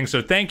end this thing.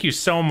 So thank you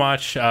so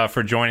much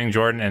for joining,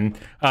 Jordan. And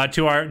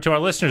to our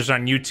listeners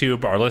on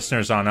YouTube, our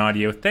listeners on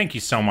audio, thank you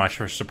so much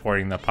for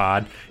supporting the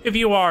pod. If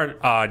you are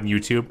on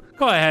YouTube,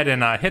 go ahead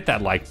and hit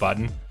that like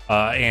button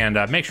and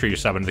make sure you're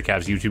subbing to the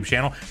Cavs YouTube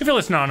channel. If you're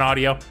listening on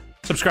audio,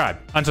 subscribe,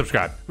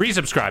 unsubscribe,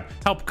 resubscribe.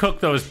 Help cook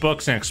those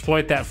books and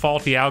exploit that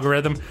faulty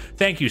algorithm.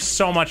 Thank you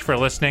so much for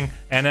listening.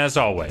 And as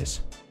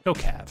always, go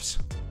Cavs.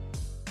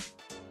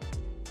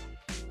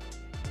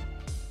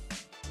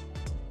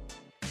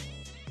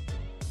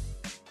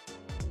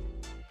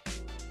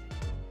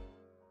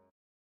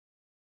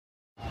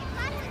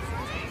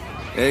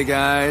 Hey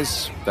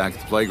guys, back at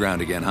the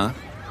playground again, huh?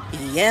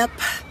 Yep.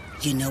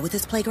 You know what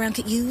this playground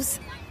could use?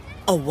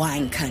 A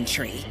wine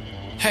country.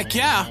 Heck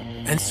yeah,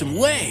 and some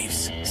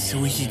waves so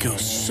we could go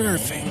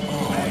surfing.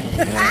 Oh,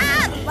 yeah.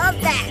 Ah, love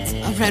that.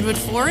 A redwood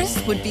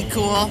forest would be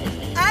cool.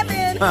 I'm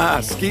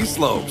in. Ski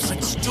slopes.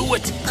 Let's do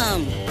it.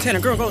 Can a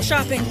girl go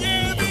shopping?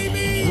 Yeah,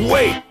 baby.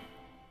 Wait!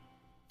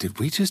 Did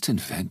we just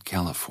invent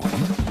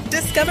California?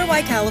 Discover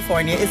why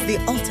California is the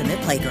ultimate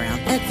playground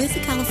at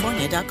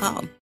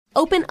visitcalifornia.com.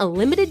 Open a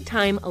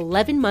limited-time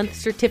 11-month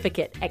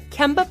certificate at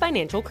Kemba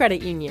Financial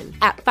Credit Union.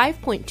 At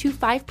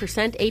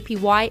 5.25%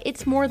 APY,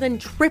 it's more than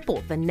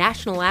triple the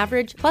national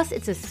average, plus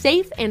it's a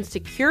safe and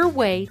secure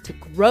way to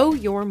grow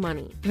your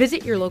money.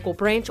 Visit your local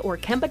branch or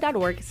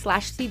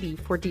kemba.org/cb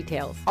for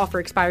details.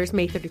 Offer expires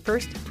May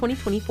 31st,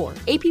 2024.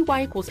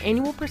 APY equals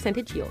annual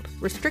percentage yield.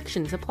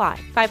 Restrictions apply.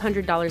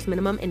 $500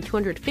 minimum and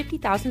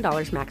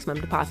 $250,000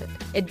 maximum deposit.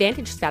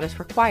 Advantage status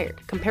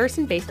required.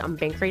 Comparison based on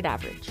bank rate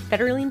average.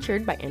 Federally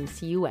insured by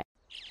NCUA.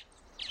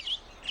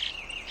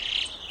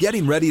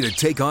 Getting ready to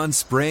take on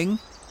spring?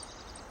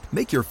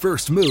 Make your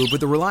first move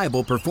with the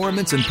reliable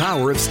performance and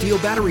power of Steel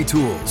battery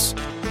tools.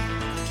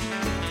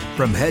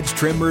 From hedge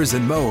trimmers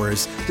and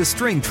mowers to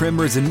string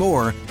trimmers and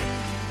more,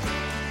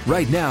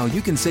 right now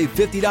you can save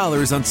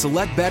 $50 on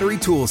select battery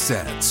tool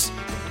sets.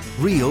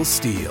 Real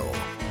Steel.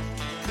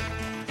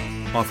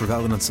 Offer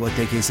valid on select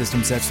AK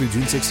system sets through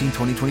June 16,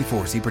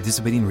 2024. See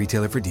participating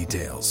retailer for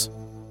details.